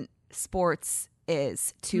important sports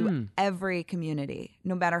is to every community,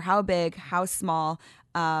 no matter how big, how small.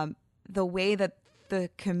 The way that the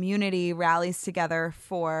community rallies together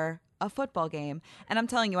for a football game. And I'm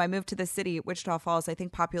telling you, I moved to the city, Wichita Falls. I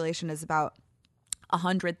think population is about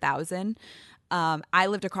 100,000. I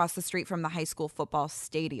lived across the street from the high school football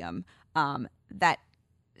stadium that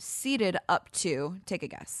seated up to, take a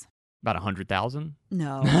guess. About 100,000?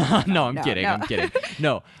 No. No, I'm kidding. No. I'm kidding.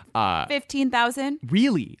 No. 15,000.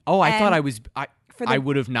 Really? Oh, I thought I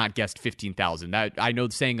would have not guessed 15,000. That I know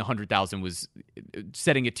saying 100,000 was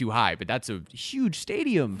setting it too high, but that's a huge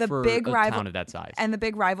stadium for a town of that size. And the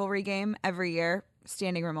big rivalry game every year,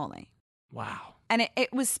 standing room only. Wow. And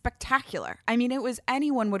it was spectacular. I mean,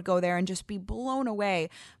 anyone would go there and just be blown away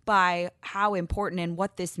by how important and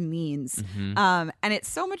what this means. Mm-hmm. And it's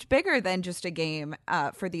so much bigger than just a game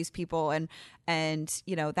for these people. And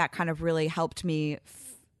you know, that kind of really helped me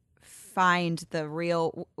find the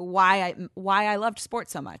real why I loved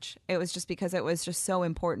sports so much. It was just because it was just so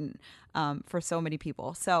important for so many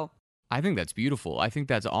people. So I think that's beautiful. I think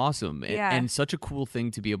that's awesome. Yeah. And such a cool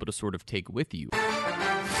thing to be able to sort of take with you.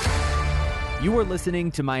 You are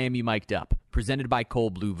listening to Miami Mic'd Up, presented by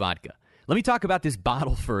Cold Blue Vodka. Let me talk about this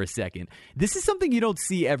bottle for a second. This is something you don't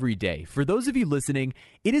see every day. For those of you listening,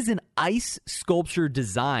 it is an ice sculpture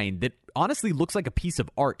design that honestly looks like a piece of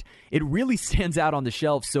art. It really stands out on the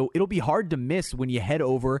shelf, so it'll be hard to miss when you head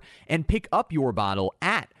over and pick up your bottle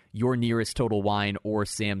at your nearest Total Wine or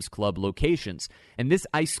Sam's Club locations. And this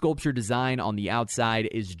ice sculpture design on the outside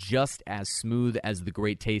is just as smooth as the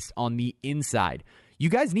great taste on the inside. You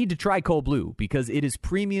guys need to try Cold Blue because it is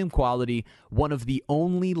premium quality, one of the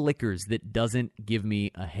only liquors that doesn't give me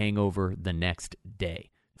a hangover the next day.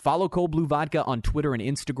 Follow Cold Blue Vodka on Twitter and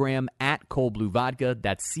Instagram at Cold Blue Vodka.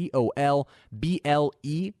 That's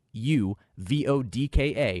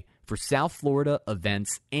COLBLEUVODKA for South Florida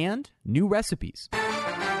events and new recipes.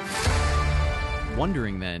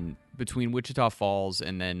 Wondering then, between Wichita Falls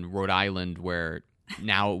and then Rhode Island, where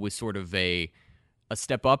now it was sort of a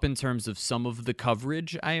step up in terms of some of the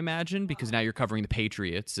coverage, I imagine, because now you're covering the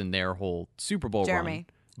Patriots and their whole Super Bowl Jeremy,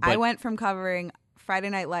 run. I went from covering Friday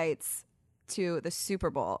Night Lights to the Super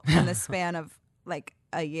Bowl in the span of like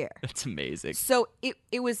a year. That's amazing. So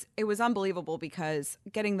it was unbelievable because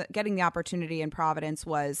getting the opportunity in Providence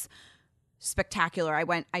was spectacular.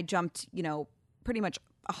 I jumped, you know, pretty much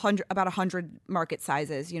about 100 market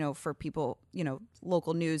sizes, you know, for people, you know,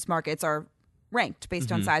 local news markets are ranked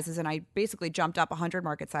based on sizes, and I basically jumped up 100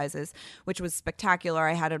 market sizes, which was spectacular.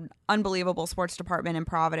 I had an unbelievable sports department in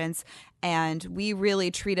Providence, and we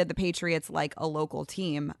really treated the Patriots like a local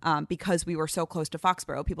team because we were so close to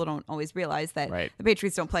Foxborough. People don't always realize that the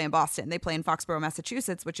Patriots don't play in Boston. They play in Foxborough,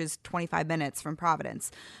 Massachusetts, which is 25 minutes from Providence.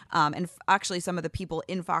 And actually, some of the people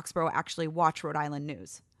in Foxborough actually watch Rhode Island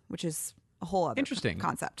news, which is a whole other interesting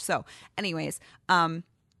concept. So anyways,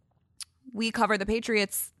 we cover the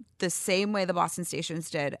Patriots the same way the Boston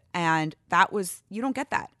stations did. And that was, you don't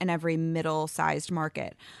get that in every middle-sized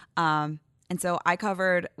market. And so I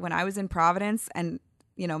covered, when I was in Providence, and,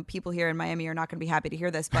 you know, people here in Miami are not going to be happy to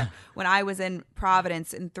hear this, but when I was in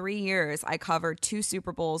Providence in 3 years, I covered 2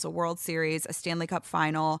 Super Bowls, a World Series, a Stanley Cup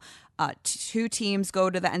final, 2 teams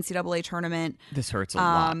go to the NCAA tournament. This hurts a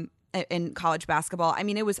lot. In college basketball. I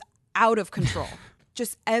mean, it was out of control.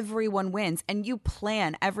 Just everyone wins, and you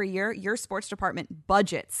plan every year. Your sports department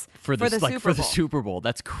budgets for the Super Bowl.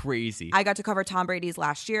 That's crazy. I got to cover Tom Brady's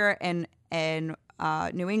last year in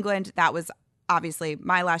New England. That was obviously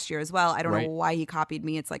my last year as well. I don't know why he copied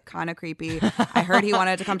me. It's like kind of creepy. I heard he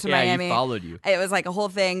wanted to come to Miami. He followed you. It was like a whole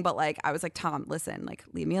thing, but like I was like, Tom, listen, like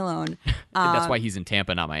leave me alone. That's why he's in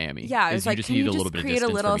Tampa, not Miami. Yeah, I was like, can you just create a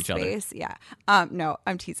little space? Yeah. No,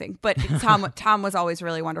 I'm teasing. But Tom was always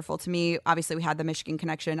really wonderful to me. Obviously, we had the Michigan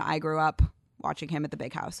connection. I grew up watching him at the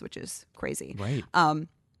Big House, which is crazy. Right.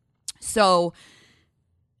 So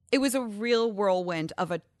it was a real whirlwind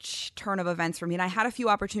of a turn of events for me. And I had a few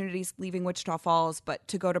opportunities leaving Wichita Falls, but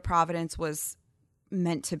to go to Providence was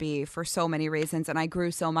meant to be for so many reasons. And I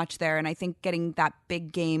grew so much there. And I think getting that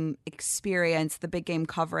big game experience, the big game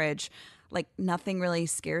coverage, like nothing really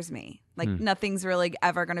scares me. Like nothing's really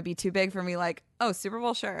ever going to be too big for me. Like, oh, Super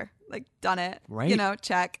Bowl, sure. Like done it. Right. You know,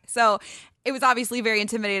 check. So it was obviously very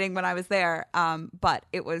intimidating when I was there. But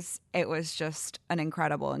it was just an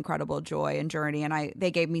incredible joy and journey. And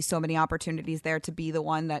they gave me so many opportunities there to be the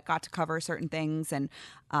one that got to cover certain things. And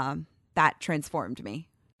that transformed me.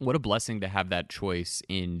 What a blessing to have that choice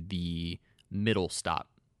in the middle stop,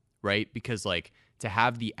 right? Because like to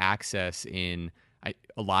have the access in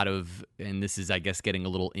a lot of, and this is, I guess, getting a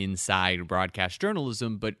little inside broadcast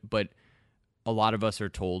journalism, but a lot of us are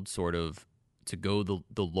told sort of to go the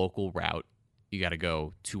local route. You got to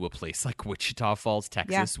go to a place like Wichita Falls,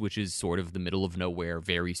 Texas, which is sort of the middle of nowhere,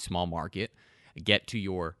 very small market. Get to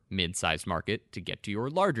your mid-sized market to get to your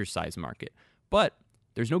larger size market. But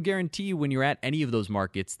there's no guarantee when you're at any of those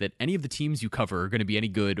markets that any of the teams you cover are going to be any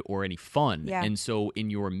good or any fun. Yeah. And so in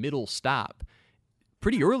your middle stop,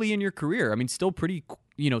 pretty early in your career, I mean, still pretty,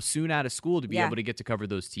 soon out of school to be able to get to cover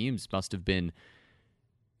those teams must have been,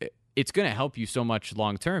 it's going to help you so much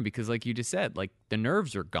long term because like you just said, like the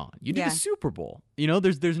nerves are gone. You did a Super Bowl.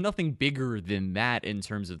 There's nothing bigger than that in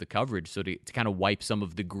terms of the coverage. So to kind of wipe some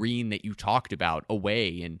of the green that you talked about away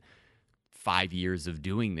in 5 years of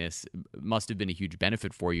doing this must have been a huge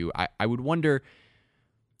benefit for you. I would wonder,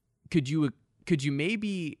 could you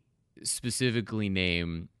maybe specifically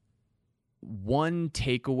name one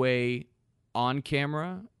takeaway on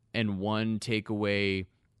camera and one takeaway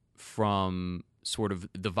from sort of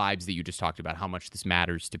the vibes that you just talked about, how much this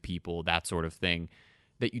matters to people, that sort of thing,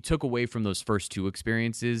 that you took away from those first two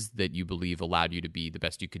experiences that you believe allowed you to be the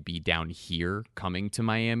best you could be down here coming to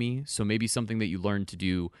Miami? So maybe something that you learned to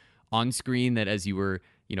do on screen that as you were,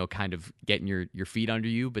 kind of getting your feet under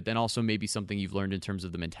you, but then also maybe something you've learned in terms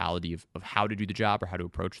of the mentality of how to do the job or how to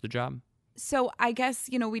approach the job? So I guess,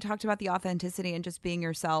 we talked about the authenticity and just being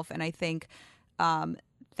yourself. And I think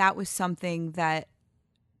that was something that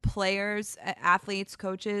players, athletes,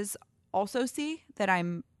 coaches also see, that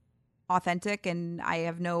I'm authentic and I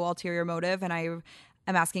have no ulterior motive and I am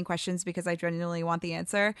asking questions because I genuinely want the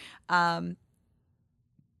answer.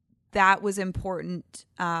 That was important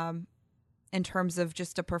in terms of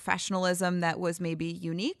just a professionalism that was maybe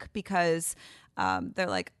unique because they're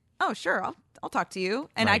like, oh, sure, I'll talk to you.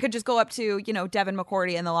 And I could just go up to, Devin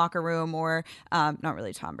McCourty in the locker room or not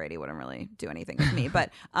really Tom Brady wouldn't really do anything with me, but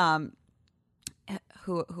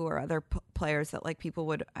who are other players that like people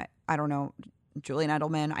would, I don't know, Julian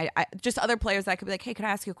Edelman, I just other players that I could be like, hey, could I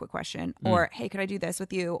ask you a quick question? Or, hey, could I do this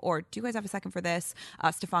with you? Or do you guys have a second for this?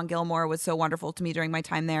 Stephon Gilmore was so wonderful to me during my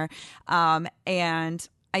time there. And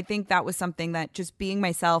I think that was something that just being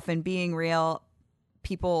myself and being real,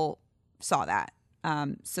 people saw that.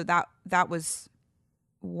 So that was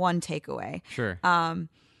one takeaway. Sure. And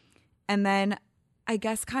then I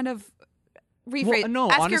guess kind of rephrase. Well,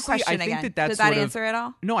 no, ask honestly, your question I think again. that Does that answer it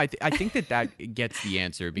all? No, I think that gets the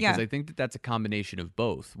answer because I think that that's a combination of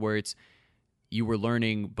both, where it's you were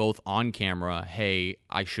learning both on camera, hey,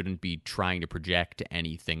 I shouldn't be trying to project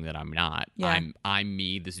anything that I'm not. Yeah. I'm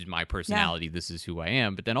me. This is my personality. This is who I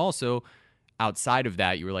am. But then also outside of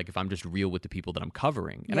that, you were like, if I'm just real with the people that I'm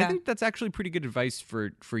covering. And I think that's actually pretty good advice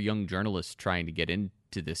for young journalists trying to get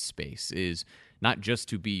into this space, is not just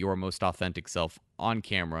to be your most authentic self on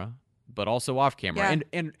camera, but also off camera. Yeah.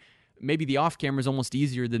 And maybe the off camera is almost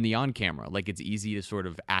easier than the on camera. Like it's easy to sort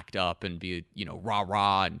of act up and be,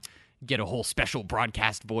 rah-rah and get a whole special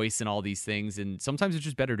broadcast voice and all these things. And sometimes it's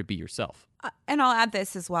just better to be yourself. And I'll add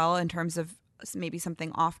this as well in terms of maybe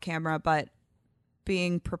something off camera, but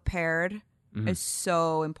being prepared is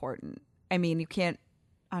so important. I mean, you can't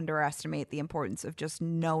underestimate the importance of just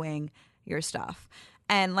knowing your stuff.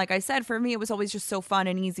 And like I said, for me, it was always just so fun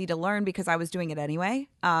and easy to learn because I was doing it anyway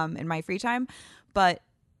in my free time. But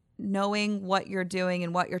knowing what you're doing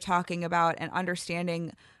and what you're talking about and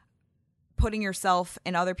understanding, putting yourself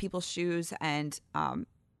in other people's shoes and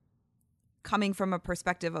coming from a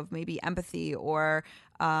perspective of maybe empathy or,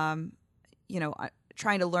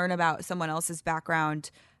 trying to learn about someone else's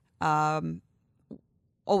background,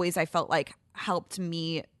 always I felt like helped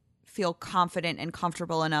me feel confident and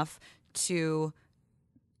comfortable enough to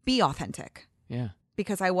be authentic. Yeah.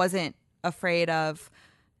 Because I wasn't afraid of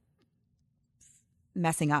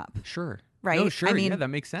messing up. Sure. Right? No, sure. I mean, yeah, that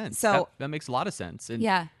makes sense. So that makes a lot of sense. And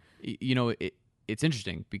yeah. It's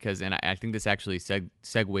interesting because, and I think this actually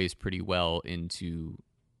segues pretty well into,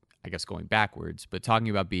 I guess, going backwards, but talking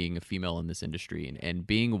about being a female in this industry and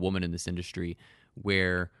being a woman in this industry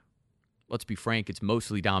where, let's be frank, it's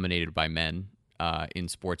mostly dominated by men. In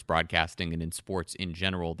sports broadcasting and in sports in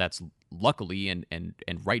general, that's luckily and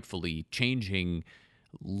rightfully changing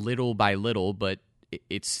little by little, but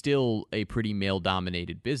it's still a pretty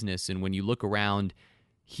male-dominated business. And when you look around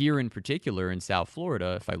here in particular in South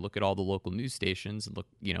Florida, if I look at all the local news stations and look,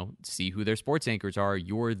 see who their sports anchors are,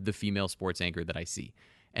 you're the female sports anchor that I see.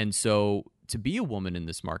 And so to be a woman in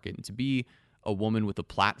this market and to be a woman with a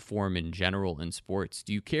platform in general in sports,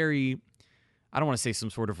 do you carry, I don't want to say some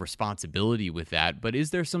sort of responsibility with that, but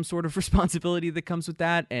is there some sort of responsibility that comes with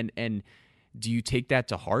that? And do you take that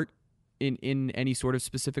to heart in any sort of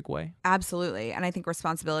specific way? Absolutely. And I think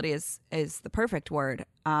responsibility is the perfect word.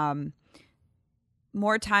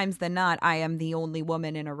 More times than not, I am the only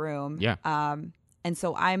woman in a room. Yeah. And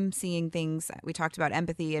so I'm seeing things, we talked about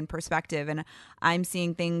empathy and perspective, and I'm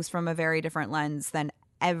seeing things from a very different lens than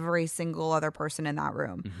every single other person in that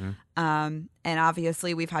room. And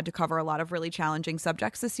obviously we've had to cover a lot of really challenging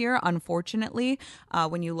subjects this year. Unfortunately,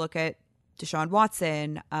 when you look at Deshaun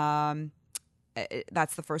Watson,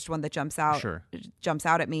 that's the first one that jumps out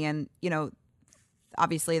at me. And, you know,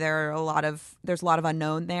 obviously there's a lot of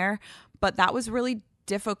unknown there, but that was really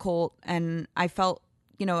difficult. And I felt,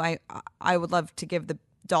 you know, I would love to give the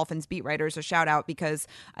Dolphins beat writers a shout out, because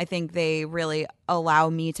I think they really allow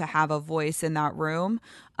me to have a voice in that room.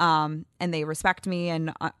 And they respect me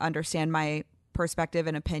and understand my perspective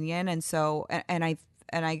and opinion. And so, and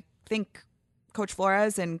I think Coach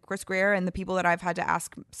Flores and Chris Grier and the people that I've had to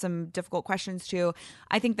ask some difficult questions to,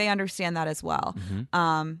 I think they understand that as well.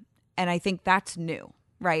 And I think that's new,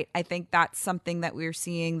 right? I think that's something that we're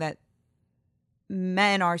seeing, that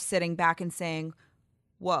men are sitting back and saying,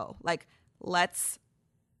 whoa, like, let's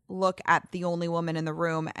look at the only woman in the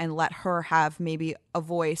room and let her have maybe a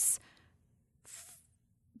voice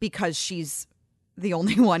because she's the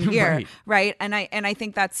only one here. Right. And I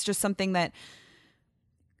think that's just something that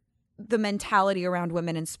the mentality around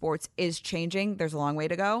women in sports is changing. There's a long way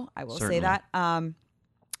to go. I will say that.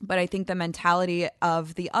 But I think the mentality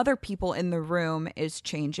of the other people in the room is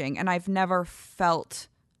changing. And I've never felt,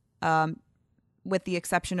 with the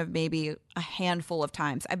exception of maybe a handful of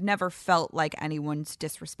times, I've never felt like anyone's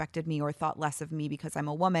disrespected me or thought less of me because I'm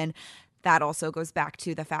a woman. That also goes back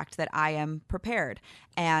to the fact that I am prepared.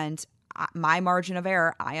 And my margin of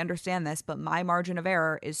error, I understand this, but my margin of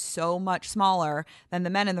error is so much smaller than the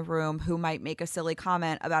men in the room who might make a silly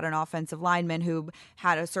comment about an offensive lineman who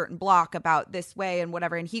had a certain block about this way and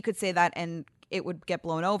whatever. And he could say that and it would get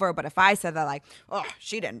blown over. But if I said that, like, oh,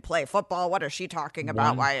 she didn't play football, what is she talking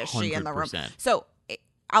about? 100%. Why is she in the room? So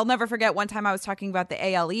I'll never forget one time I was talking about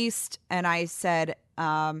the AL East and I said,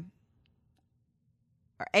 or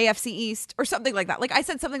AFC East or something like that. Like I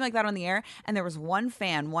said something like that on the air, and there was one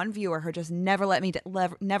fan, one viewer who just never let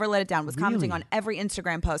it down, was commenting on every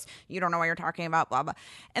Instagram post. You don't know what you're talking about, blah, blah.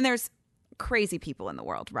 And there's crazy people in the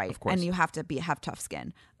world, right? Of course. And you have to have tough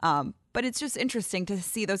skin. But it's just interesting to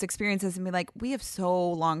see those experiences and be like, we have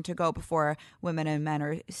so long to go before women and men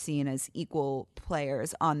are seen as equal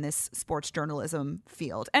players on this sports journalism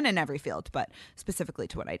field, and in every field, but specifically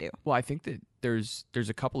to what I do. Well, I think that there's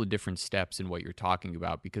a couple of different steps in what you're talking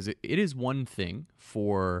about, because it is one thing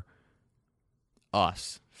for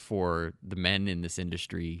us, for the men in this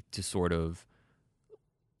industry, to sort of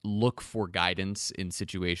look for guidance in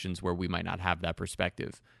situations where we might not have that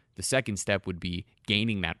perspective. The second step would be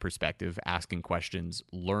gaining that perspective, asking questions,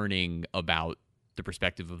 learning about the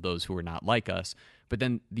perspective of those who are not like us. But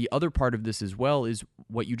then the other part of this as well is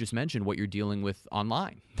what you just mentioned, what you're dealing with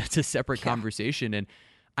online. That's a separate conversation. And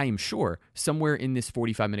I am sure somewhere in this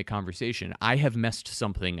 45-minute conversation, I have messed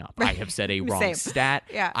something up. I have said a wrong stat.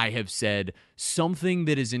 I have said something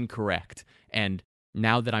that is incorrect. And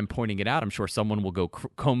now that I'm pointing it out, I'm sure someone will go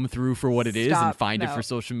comb through for what it is and find it for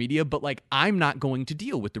social media. But like, I'm not going to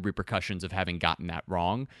deal with the repercussions of having gotten that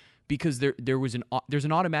wrong, because there's an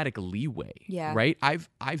automatic leeway, right?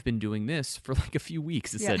 I've been doing this for like a few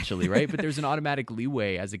weeks essentially, right? But there's an automatic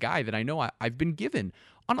leeway as a guy that I know I've been given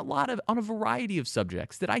on a variety of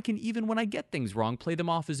subjects, that I can, even when I get things wrong, play them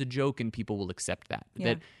off as a joke and people will accept that.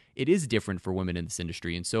 That it is different for women in this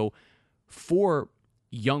industry. And so for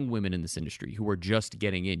young women in this industry who are just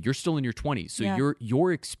getting in, you're still in your 20s. So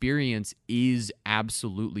your experience is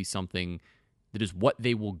absolutely something that is what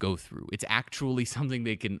they will go through. It's actually something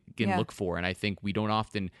they can look for. And I think we don't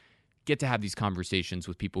often get to have these conversations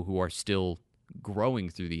with people who are still growing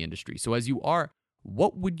through the industry. So as you are,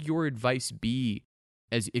 what would your advice be,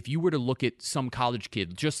 as if you were to look at some college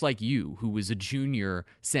kid just like you who was a junior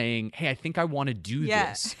saying, hey, I think I want to do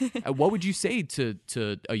this. What would you say to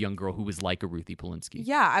a young girl who was like a Ruthie Polinsky?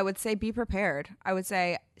 Yeah, I would say be prepared. I would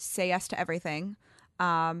say yes to everything.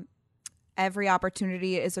 Every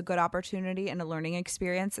opportunity is a good opportunity and a learning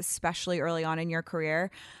experience, especially early on in your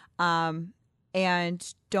career.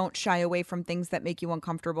 And don't shy away from things that make you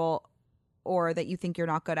uncomfortable or that you think you're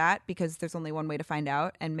not good at, because there's only one way to find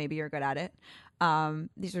out, and maybe you're good at it.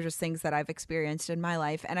 These are just things that I've experienced in my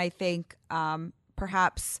life. And I think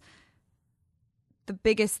perhaps the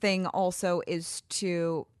biggest thing also is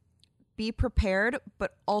to be prepared,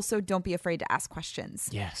 but also don't be afraid to ask questions.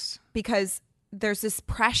 Yes. Because there's this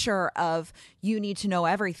pressure of you need to know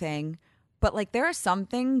everything, But like there are some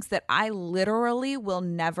things that I literally will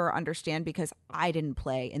never understand because I didn't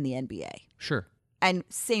play in the NBA. Sure. And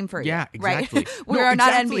same for you. Yeah, exactly. Right? We are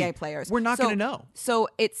not NBA players. We're not going to know. So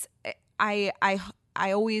it's I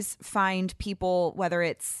always find people, whether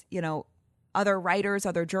it's, you know, other writers,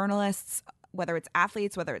 other journalists, whether it's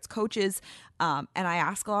athletes, whether it's coaches, and I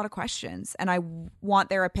ask a lot of questions and I want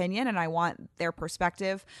their opinion and I want their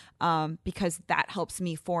perspective because that helps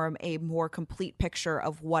me form a more complete picture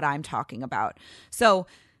of what I'm talking about. So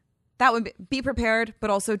that would be prepared, but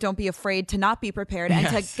also don't be afraid to not be prepared and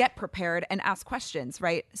to get prepared and ask questions,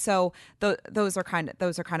 right? So those are kind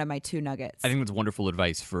of my two nuggets. I think that's wonderful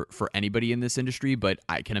advice for anybody in this industry, but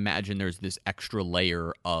I can imagine there's this extra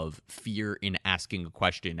layer of fear in asking a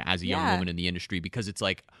question as a young woman in the industry because it's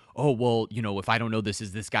like, oh, well, you know, if I don't know this,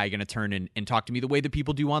 is this guy going to turn and talk to me the way that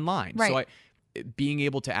people do online? Right. So being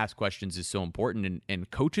able to ask questions is so important, and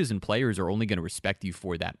coaches and players are only going to respect you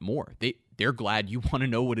for that more. They're glad you want to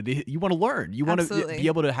know what it is. You want to learn. You want to be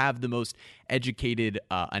able to have the most educated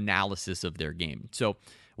analysis of their game. So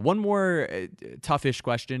one more toughish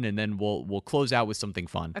question, and then we'll close out with something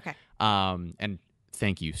fun. Okay. And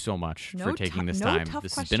thank you so much for taking this time.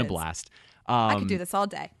 This has been a blast. I could do this all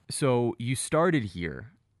day. So you started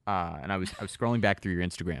here. And I was scrolling back through your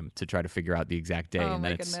Instagram to try to figure out the exact day, and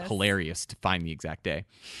then it's hilarious to find the exact day.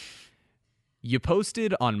 You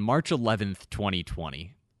posted on March 11th,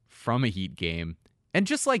 2020 from a Heat game, and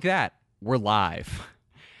just like that, we're live.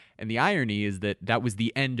 And the irony is that was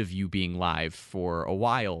the end of you being live for a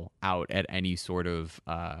while out at any sort of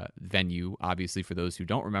venue. Obviously, for those who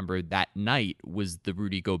don't remember, that night was the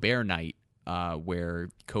Rudy Gobert night. Where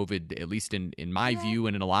COVID, at least in my view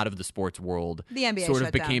and in a lot of the sports world, the NBA sort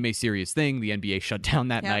of became a serious thing. The NBA shut down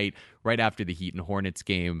that night right after the Heat and Hornets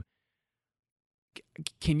game.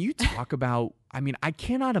 Can you talk about, I mean, I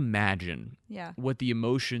cannot imagine what the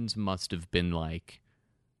emotions must have been like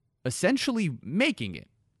essentially making it,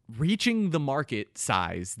 reaching the market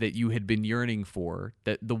size that you had been yearning for,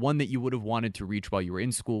 that the one that you would have wanted to reach while you were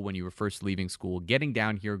in school, when you were first leaving school, getting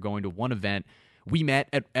down here, going to one event. We met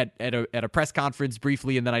at a press conference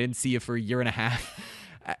briefly, and then I didn't see you for a year and a half.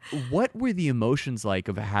 What were the emotions like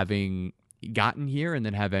of having gotten here and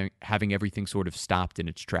then having everything sort of stopped in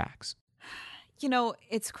its tracks? You know,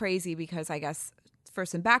 it's crazy because I guess for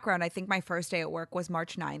some background, I think my first day at work was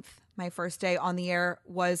March 9th. My first day on the air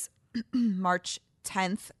was March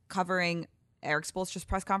 10th, covering Eric Spoelstra's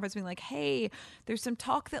press conference, being like, hey, there's some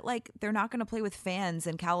talk that like they're not going to play with fans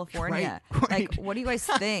in California. Right. Like, what do you guys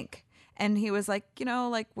think? And he was like, you know,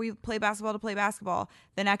 like we play basketball to play basketball.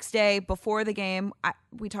 The next day before the game,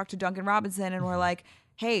 we talked to Duncan Robinson and we're like,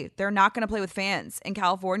 hey, they're not going to play with fans in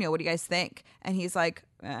California. What do you guys think? And he's like,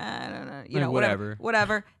 I don't know, you know,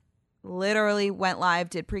 whatever. Literally went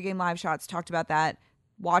live, did pregame live shots, talked about that,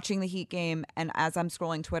 watching the Heat game. And as I'm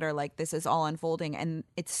scrolling Twitter, like this is all unfolding. And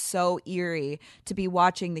it's so eerie to be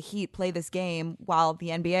watching the Heat play this game while the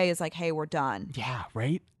NBA is like, hey, we're done. Yeah,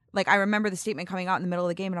 right? Like I remember the statement coming out in the middle of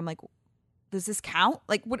the game and I'm like, does this count?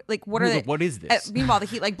 What are they? What is this? Meanwhile, the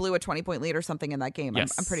Heat like blew a 20-point lead or something in that game.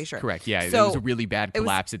 Yes, I'm pretty sure. Correct. Yeah, so it was a really bad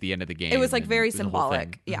collapse at the end of the game. It was like very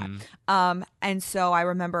symbolic. Yeah. Mm-hmm. And so I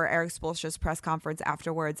remember Eric Spoelstra's press conference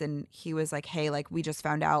afterwards, and he was like, "Hey, like we just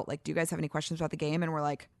found out. Like, do you guys have any questions about the game?" And we're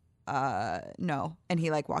like, no. And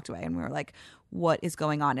he like walked away, and we were like, "What is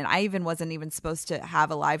going on?" And I even wasn't even supposed to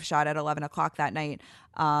have a live shot at 11 o'clock that night.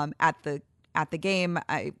 At the game,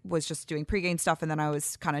 I was just doing pregame stuff, and then I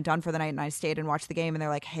was kind of done for the night, and I stayed and watched the game, and they're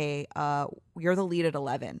like, hey, you're the lead at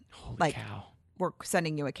 11. Holy cow. We're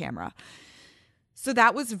sending you a camera. So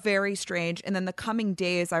that was very strange. And then the coming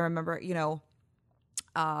days, I remember,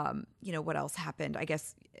 what else happened? I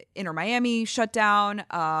guess Inter Miami shut down.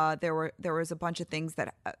 There was a bunch of things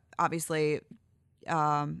that obviously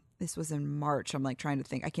this was in March. I'm like trying to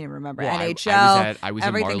think. I can't even remember. Well, NHL. I was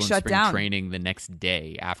in Marlin spring training the next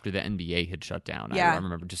day after the NBA had shut down. Yeah. I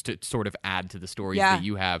remember, just to sort of add to the stories that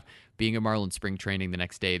you have, being at Marlin spring training the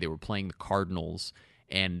next day, they were playing the Cardinals,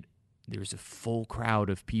 and there was a full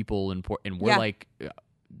crowd of people, and we're like,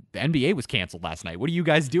 the NBA was canceled last night. What are you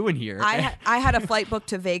guys doing here? I had a flight booked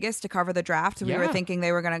to Vegas to cover the draft. We were thinking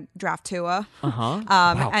they were going to draft Tua. Wow,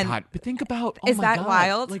 and God. But think about, is that God.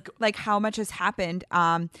 wild? Like how much has happened?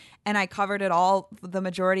 And I covered it all, the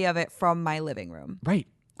majority of it, from my living room. Right.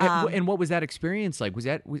 And what was that experience like?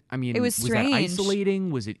 It was strange. That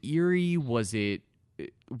isolating? Was it eerie? Was it?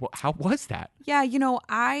 How was that? Yeah,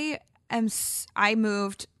 I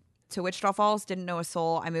moved to Wichita Falls, didn't know a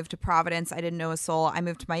soul. I moved to Providence, I didn't know a soul. I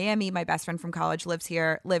moved to Miami. My best friend from college lived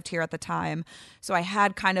here at the time. So I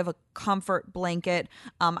had kind of a comfort blanket.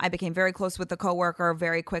 I became very close with the coworker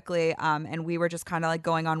very quickly. And we were just kind of like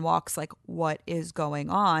going on walks, like, what is going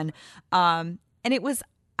on? And it was,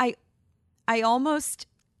 I almost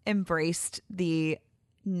embraced the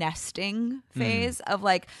nesting phase of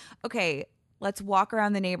like, okay, let's walk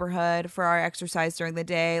around the neighborhood for our exercise during the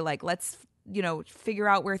day. Like, let's, figure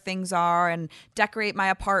out where things are and decorate my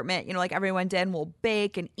apartment, like everyone did. And we'll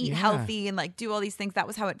bake and eat healthy and like do all these things. That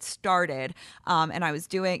was how it started. And I was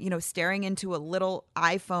doing, staring into a little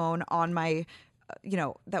iPhone on my,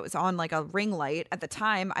 that was on like a ring light at the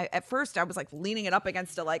time. At first I was like leaning it up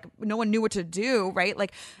against it, like no one knew what to do. Right.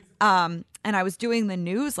 Like, and I was doing the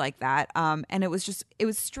news like that. And it was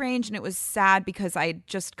strange and it was sad because I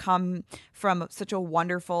just come from such a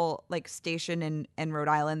wonderful like station in Rhode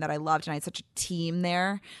Island that I loved. And I had such a team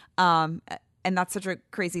there. And that's such a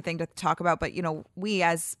crazy thing to talk about. But, we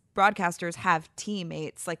as broadcasters have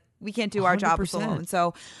teammates, like we can't do our 100%. Jobs alone.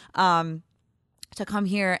 So, to come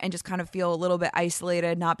here and just kind of feel a little bit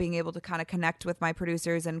isolated, not being able to kind of connect with my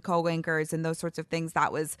producers and co-anchors and those sorts of things,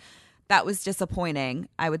 that was disappointing,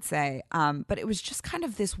 I would say. But it was just kind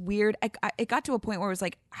of this weird, it got to a point where it was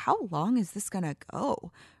like, how long is this going to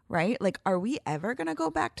go? Right? Like, are we ever going to go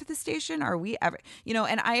back to the station? Are we ever,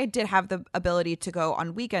 and I did have the ability to go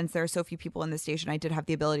on weekends. There are so few people in the station. I did have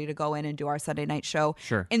the ability to go in and do our Sunday night show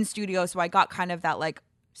in studio. So I got kind of that like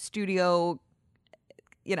studio,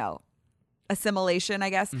 assimilation, I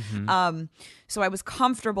guess. So I was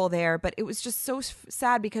comfortable there, but it was just so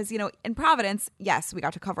sad because, in Providence, yes, we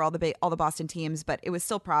got to cover all the Boston teams, but it was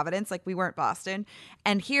still Providence. Like, we weren't Boston.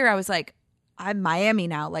 And here I was like, I'm Miami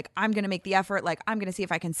now. Like, I'm going to make the effort. Like, I'm going to see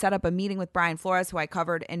if I can set up a meeting with Brian Flores, who I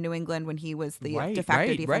covered in New England when he was the de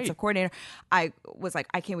facto defensive coordinator. I was like,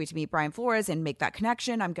 I can't wait to meet Brian Flores and make that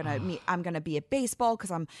connection. I'm going to be at baseball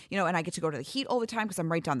because I'm, and I get to go to the Heat all the time because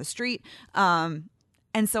I'm right down the street. And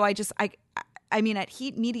so I mean, at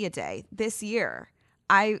Heat Media Day this year,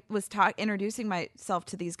 I was introducing myself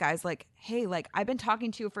to these guys like, hey, like, I've been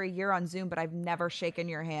talking to you for a year on Zoom, but I've never shaken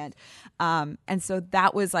your hand. And so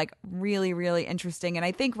that was like really, really interesting. And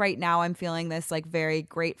I think right now I'm feeling this like very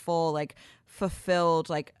grateful, like fulfilled,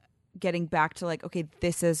 like getting back to like, okay,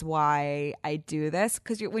 this is why I do this.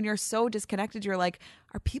 Because when you're so disconnected, you're like,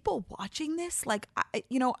 are people watching this? Like,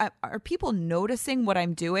 are people noticing what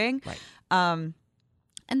I'm doing? Right.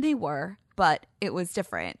 And they were, but it was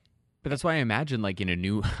different. But that's why I imagine like in a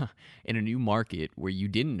new market where you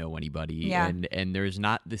didn't know anybody and there's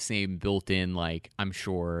not the same built-in, like, I'm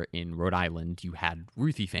sure in Rhode Island you had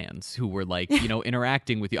Ruthie fans who were like,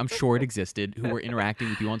 interacting with you. I'm sure it existed, who were interacting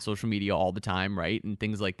with you on social media all the time, right? And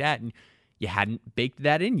things like that. And you hadn't baked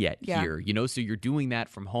that in yet here, so you're doing that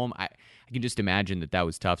from home. I can just imagine that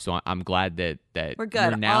was tough. So I'm glad that we're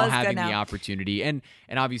good. We're now having the opportunity. And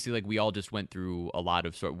obviously, like, we all just went through a lot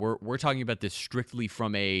of we're talking about this strictly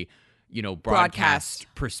from a broadcast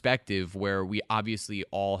perspective, where we obviously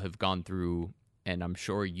all have gone through, and I'm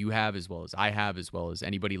sure you have, as well as I have, as well as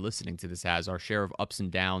anybody listening to this has, our share of ups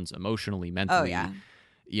and downs emotionally, mentally,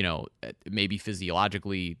 maybe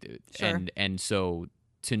physiologically. Sure. And so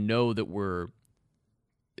to know that we're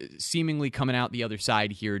seemingly coming out the other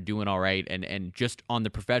side here doing all right, and just on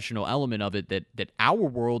the professional element of it, that our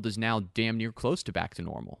world is now damn near close to back to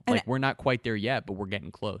normal. And like, we're not quite there yet, but we're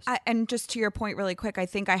getting close. And just to your point really quick, I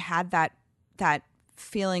think I had that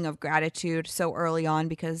feeling of gratitude so early on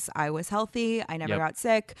because I was healthy. I never got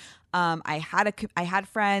sick. I had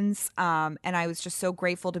friends, and I was just so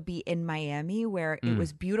grateful to be in Miami where it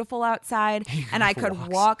was beautiful outside and I could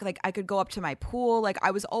walk, like I could go up to my pool. Like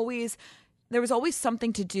there was always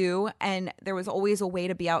something to do, and there was always a way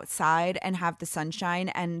to be outside and have the sunshine.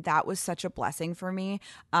 And that was such a blessing for me.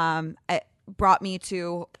 It brought me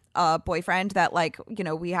to a boyfriend that, like,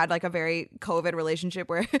 we had like a very COVID relationship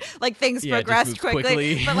where like things progressed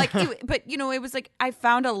quickly. But like, it was like I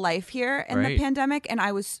found a life here in the pandemic, and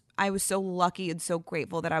I was so lucky and so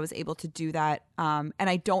grateful that I was able to do that. And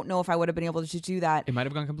I don't know if I would have been able to do that. It might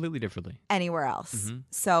have gone completely differently anywhere else.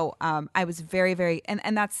 So I was very, very,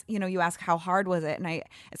 and that's, you ask how hard was it? And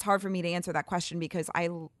it's hard for me to answer that question because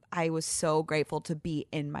I was so grateful to be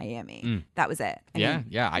in Miami. That was it.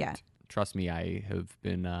 Trust me, I have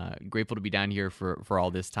been grateful to be down here for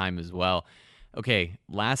all this time as well. Okay,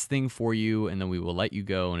 last thing for you, and then we will let you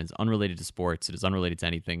go. And it's unrelated to sports. It is unrelated to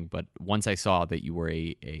anything. But once I saw that you were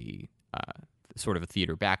a sort of a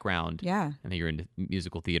theater background, and that you're into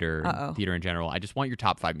musical theater, and theater in general, I just want your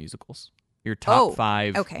top 5 musicals. Your top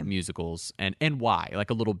 5 musicals and why, like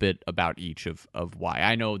a little bit about each of why.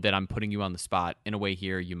 I know that I'm putting you on the spot in a way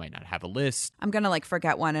here. You might not have a list. I'm going to like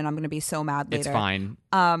forget one and I'm going to be so mad later. It's fine.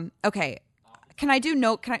 Okay. Can I do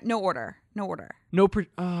no order? No order.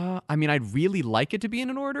 I mean, I'd really like it to be in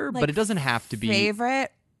an order, but it doesn't have to be.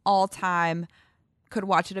 Favorite all time, could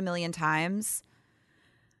watch it a million times.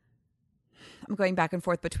 I'm going back and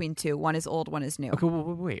forth between 2. One is old, one is new. Okay,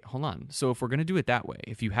 wait, hold on. So if we're going to do it that way,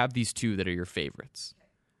 if you have these 2 that are your favorites,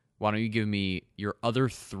 why don't you give me your other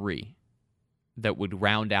 3 that would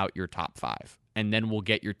round out your top 5? And then we'll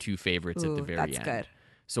get your 2 favorites at the very end. That's good.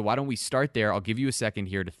 So why don't we start there? I'll give you a second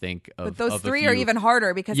here to think of. But those 3 are even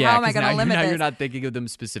harder because how am I going to limit this? Now you're not thinking of them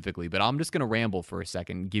specifically, but I'm just going to ramble for a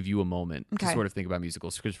second and give you a moment to sort of think about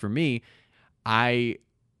musicals. Because for me, I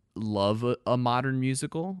love a modern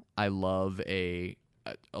musical. I love a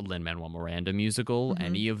Lin-Manuel Miranda musical,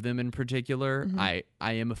 any of them in particular. I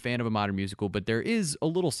am a fan of a modern musical, but there is a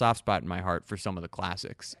little soft spot in my heart for some of the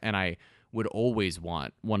classics, and I would always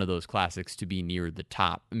want one of those classics to be near the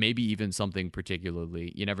top. Maybe even something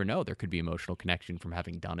particularly, you never know, there could be emotional connection from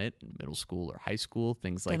having done it in middle school or high school,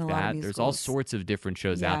 things like that. There's all sorts of different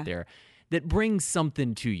shows out there that bring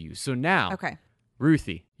something to you. So now,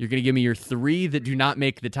 Ruthie, you're going to give me your 3 that do not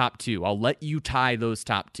make the top 2. I'll let you tie those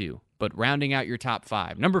top 2, but rounding out your top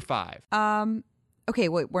 5. Number 5. Okay,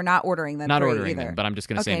 wait, we're not ordering them. Not ordering either. them, but I'm just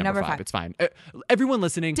going to say number 5. It's fine. Everyone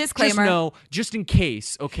listening, disclaimer. Just know, just in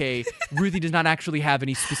case, okay, Ruthie does not actually have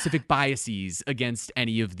any specific biases against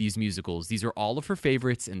any of these musicals. These are all of her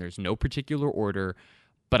favorites, and there's no particular order,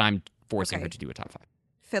 but I'm forcing her to do a top 5.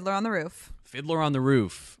 Fiddler on the Roof. Fiddler on the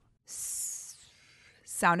Roof.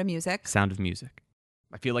 Sound of Music. Sound of Music.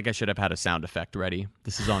 I feel like I should have had a sound effect ready.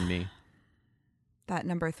 This is on me. That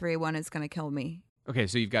number 3 one is going to kill me. Okay,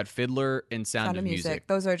 so you've got Fiddler and Sound of Music.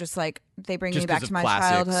 Those are just like, they bring me back to my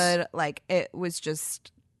childhood. Like, it was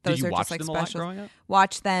just, those are just like special. Did you watch them a lot growing up?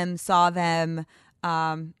 Watched them, saw them.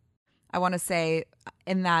 I want to say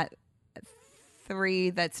in that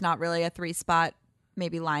 3 that's not really a 3 spot,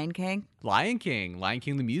 maybe Lion King. Lion King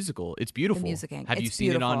the musical. It's beautiful. The Music. Have you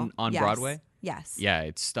seen it on Broadway? Yes. Yeah,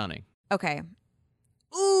 it's stunning. Okay.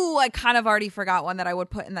 Ooh, I kind of already forgot one that I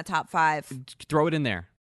would put in the top 5. Throw it in there.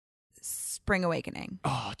 Spring Awakening.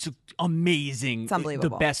 Oh, it's amazing. It's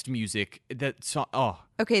unbelievable. The best music.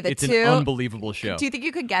 Okay, it's an unbelievable show. Do you think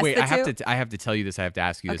you could guess the 2? I have to tell you this. I have to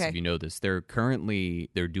ask you this if you know this. They're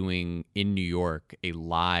doing in New York a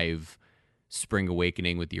live Spring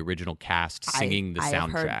Awakening with the original cast singing the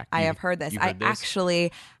soundtrack. I have heard this. I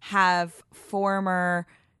actually have former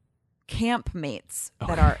campmates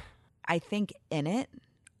that are, I think, in it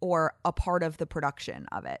or a part of the production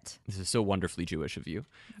of it. This is so wonderfully Jewish of you.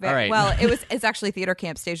 All right. Well, it's actually Theater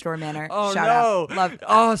Camp Stage Door Manor. Oh, Shout no. out.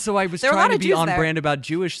 Love. So I was trying to be on brand about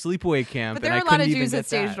Jewish sleepaway camp. But there were a lot of Jews at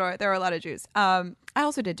Stage Door. There were a lot of Jews. I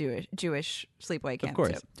also did Jewish sleepaway camp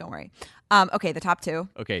too. Don't worry. Okay, the top 2.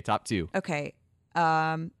 Okay, top 2. Okay.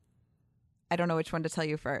 I don't know which one to tell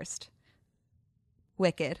you first.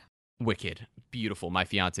 Wicked. Beautiful. My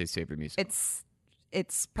fiance's favorite music.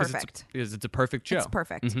 It's perfect. It's a perfect show. It's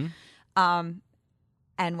perfect. And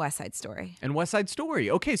West Side Story.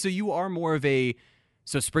 Okay, so you are more of a...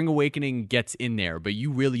 So Spring Awakening gets in there, but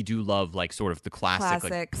you really do love like sort of the classic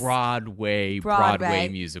like Broadway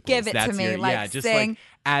musicals. Give it to me. Just like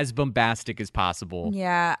as bombastic as possible.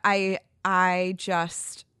 Yeah, I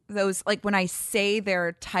just... Those, like, when I say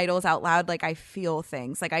their titles out loud, like, I feel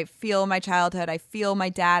things. Like, I feel my childhood. I feel my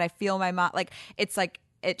dad. I feel my mom. Like, it's like,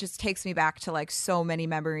 it just takes me back to, like, so many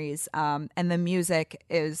memories. And the music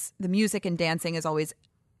and dancing is always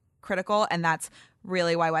critical. And that's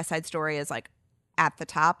really why West Side Story is, like, at the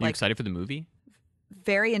top. You excited for the movie?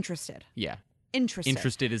 Very interested. Yeah.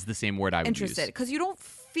 Interested is the same word I would use. Interested. Because you don't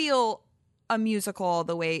feel a musical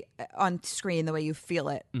the way, on screen, the way you feel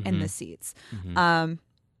it in the seats.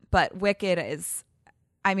 But Wicked is,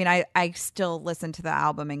 I mean, I still listen to the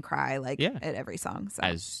album and cry at every song. So.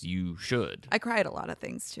 As you should. I cry at a lot of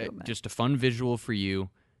things too. Just a fun visual for you.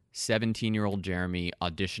 17-year-old Jeremy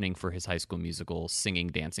auditioning for his High School Musical, singing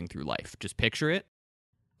Dancing Through Life. Just picture it.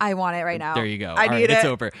 I want it right now. There you go. I need it. It's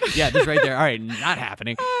over. Yeah, just right there. All right, not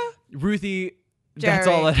happening. Ruthie, that's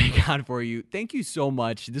all that I got for you. Thank you so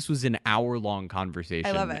much. This was an hour-long conversation.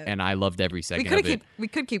 I love it. And I loved every second of it. We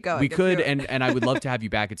could keep going. We could, and I would love to have you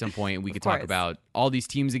back at some point, and we could talk about all these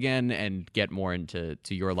teams again and get more into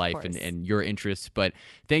your life and your interests. But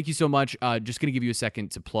thank you so much. Just going to give you a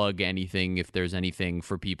second to plug anything, if there's anything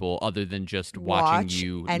for people other than just watching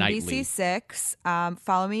you nightly. NBC6.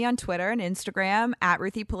 Follow me on Twitter and Instagram,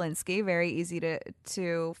 @Ruthie Polinsky. Very easy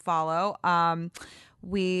to follow.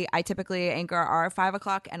 I typically anchor our 5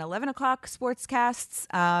 o'clock and 11 o'clock sportscasts,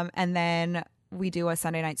 and then we do a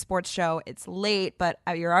Sunday night sports show. It's late, but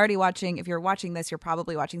you're already watching. If you're watching this, you're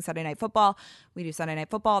probably watching Sunday Night Football. We do Sunday Night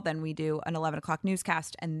Football, then we do an 11 o'clock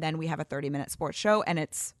newscast, and then we have a 30-minute sports show, and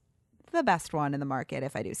it's the best one in the market,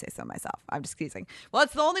 if I do say so myself. I'm just teasing. Well,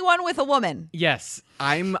 it's the only one with a woman. Yes,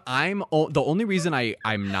 I'm the only reason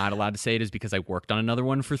I'm not allowed to say it is because I worked on another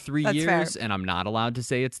one for 3 years, and I'm not allowed to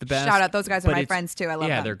say it's the best. Shout out, those guys are my friends too. I love them.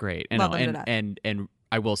 Yeah, they're great. And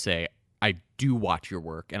I will say, I do watch your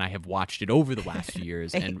work, and I have watched it over the last few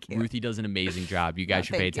years. And you. Ruthie does an amazing job. You guys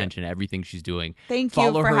should pay attention to everything she's doing.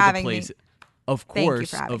 Follow you for having me. Of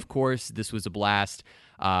course, this was a blast.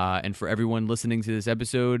 And for everyone listening to this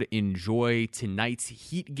episode, enjoy tonight's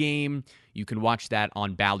Heat game. You can watch that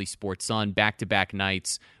on Bally Sports Sun, back-to-back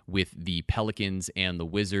nights with the Pelicans and the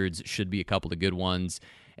Wizards. Should be a couple of good ones.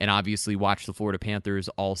 And obviously watch the Florida Panthers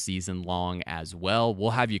all season long as well.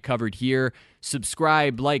 We'll have you covered here.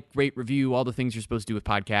 Subscribe, like, rate, review, all the things you're supposed to do with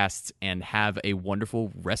podcasts, and have a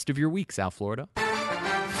wonderful rest of your week, South Florida.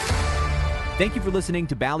 Thank you for listening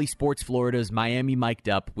to Bally Sports Florida's Miami Mic'd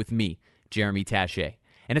Up with me, Jeremy Taché.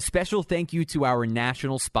 And a special thank you to our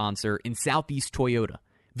national sponsor in Southeast Toyota.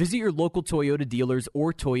 Visit your local Toyota dealers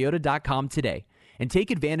or Toyota.com today and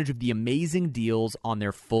take advantage of the amazing deals on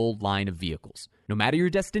their full line of vehicles. No matter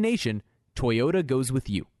your destination, Toyota goes with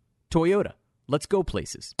you. Toyota, let's go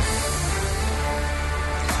places.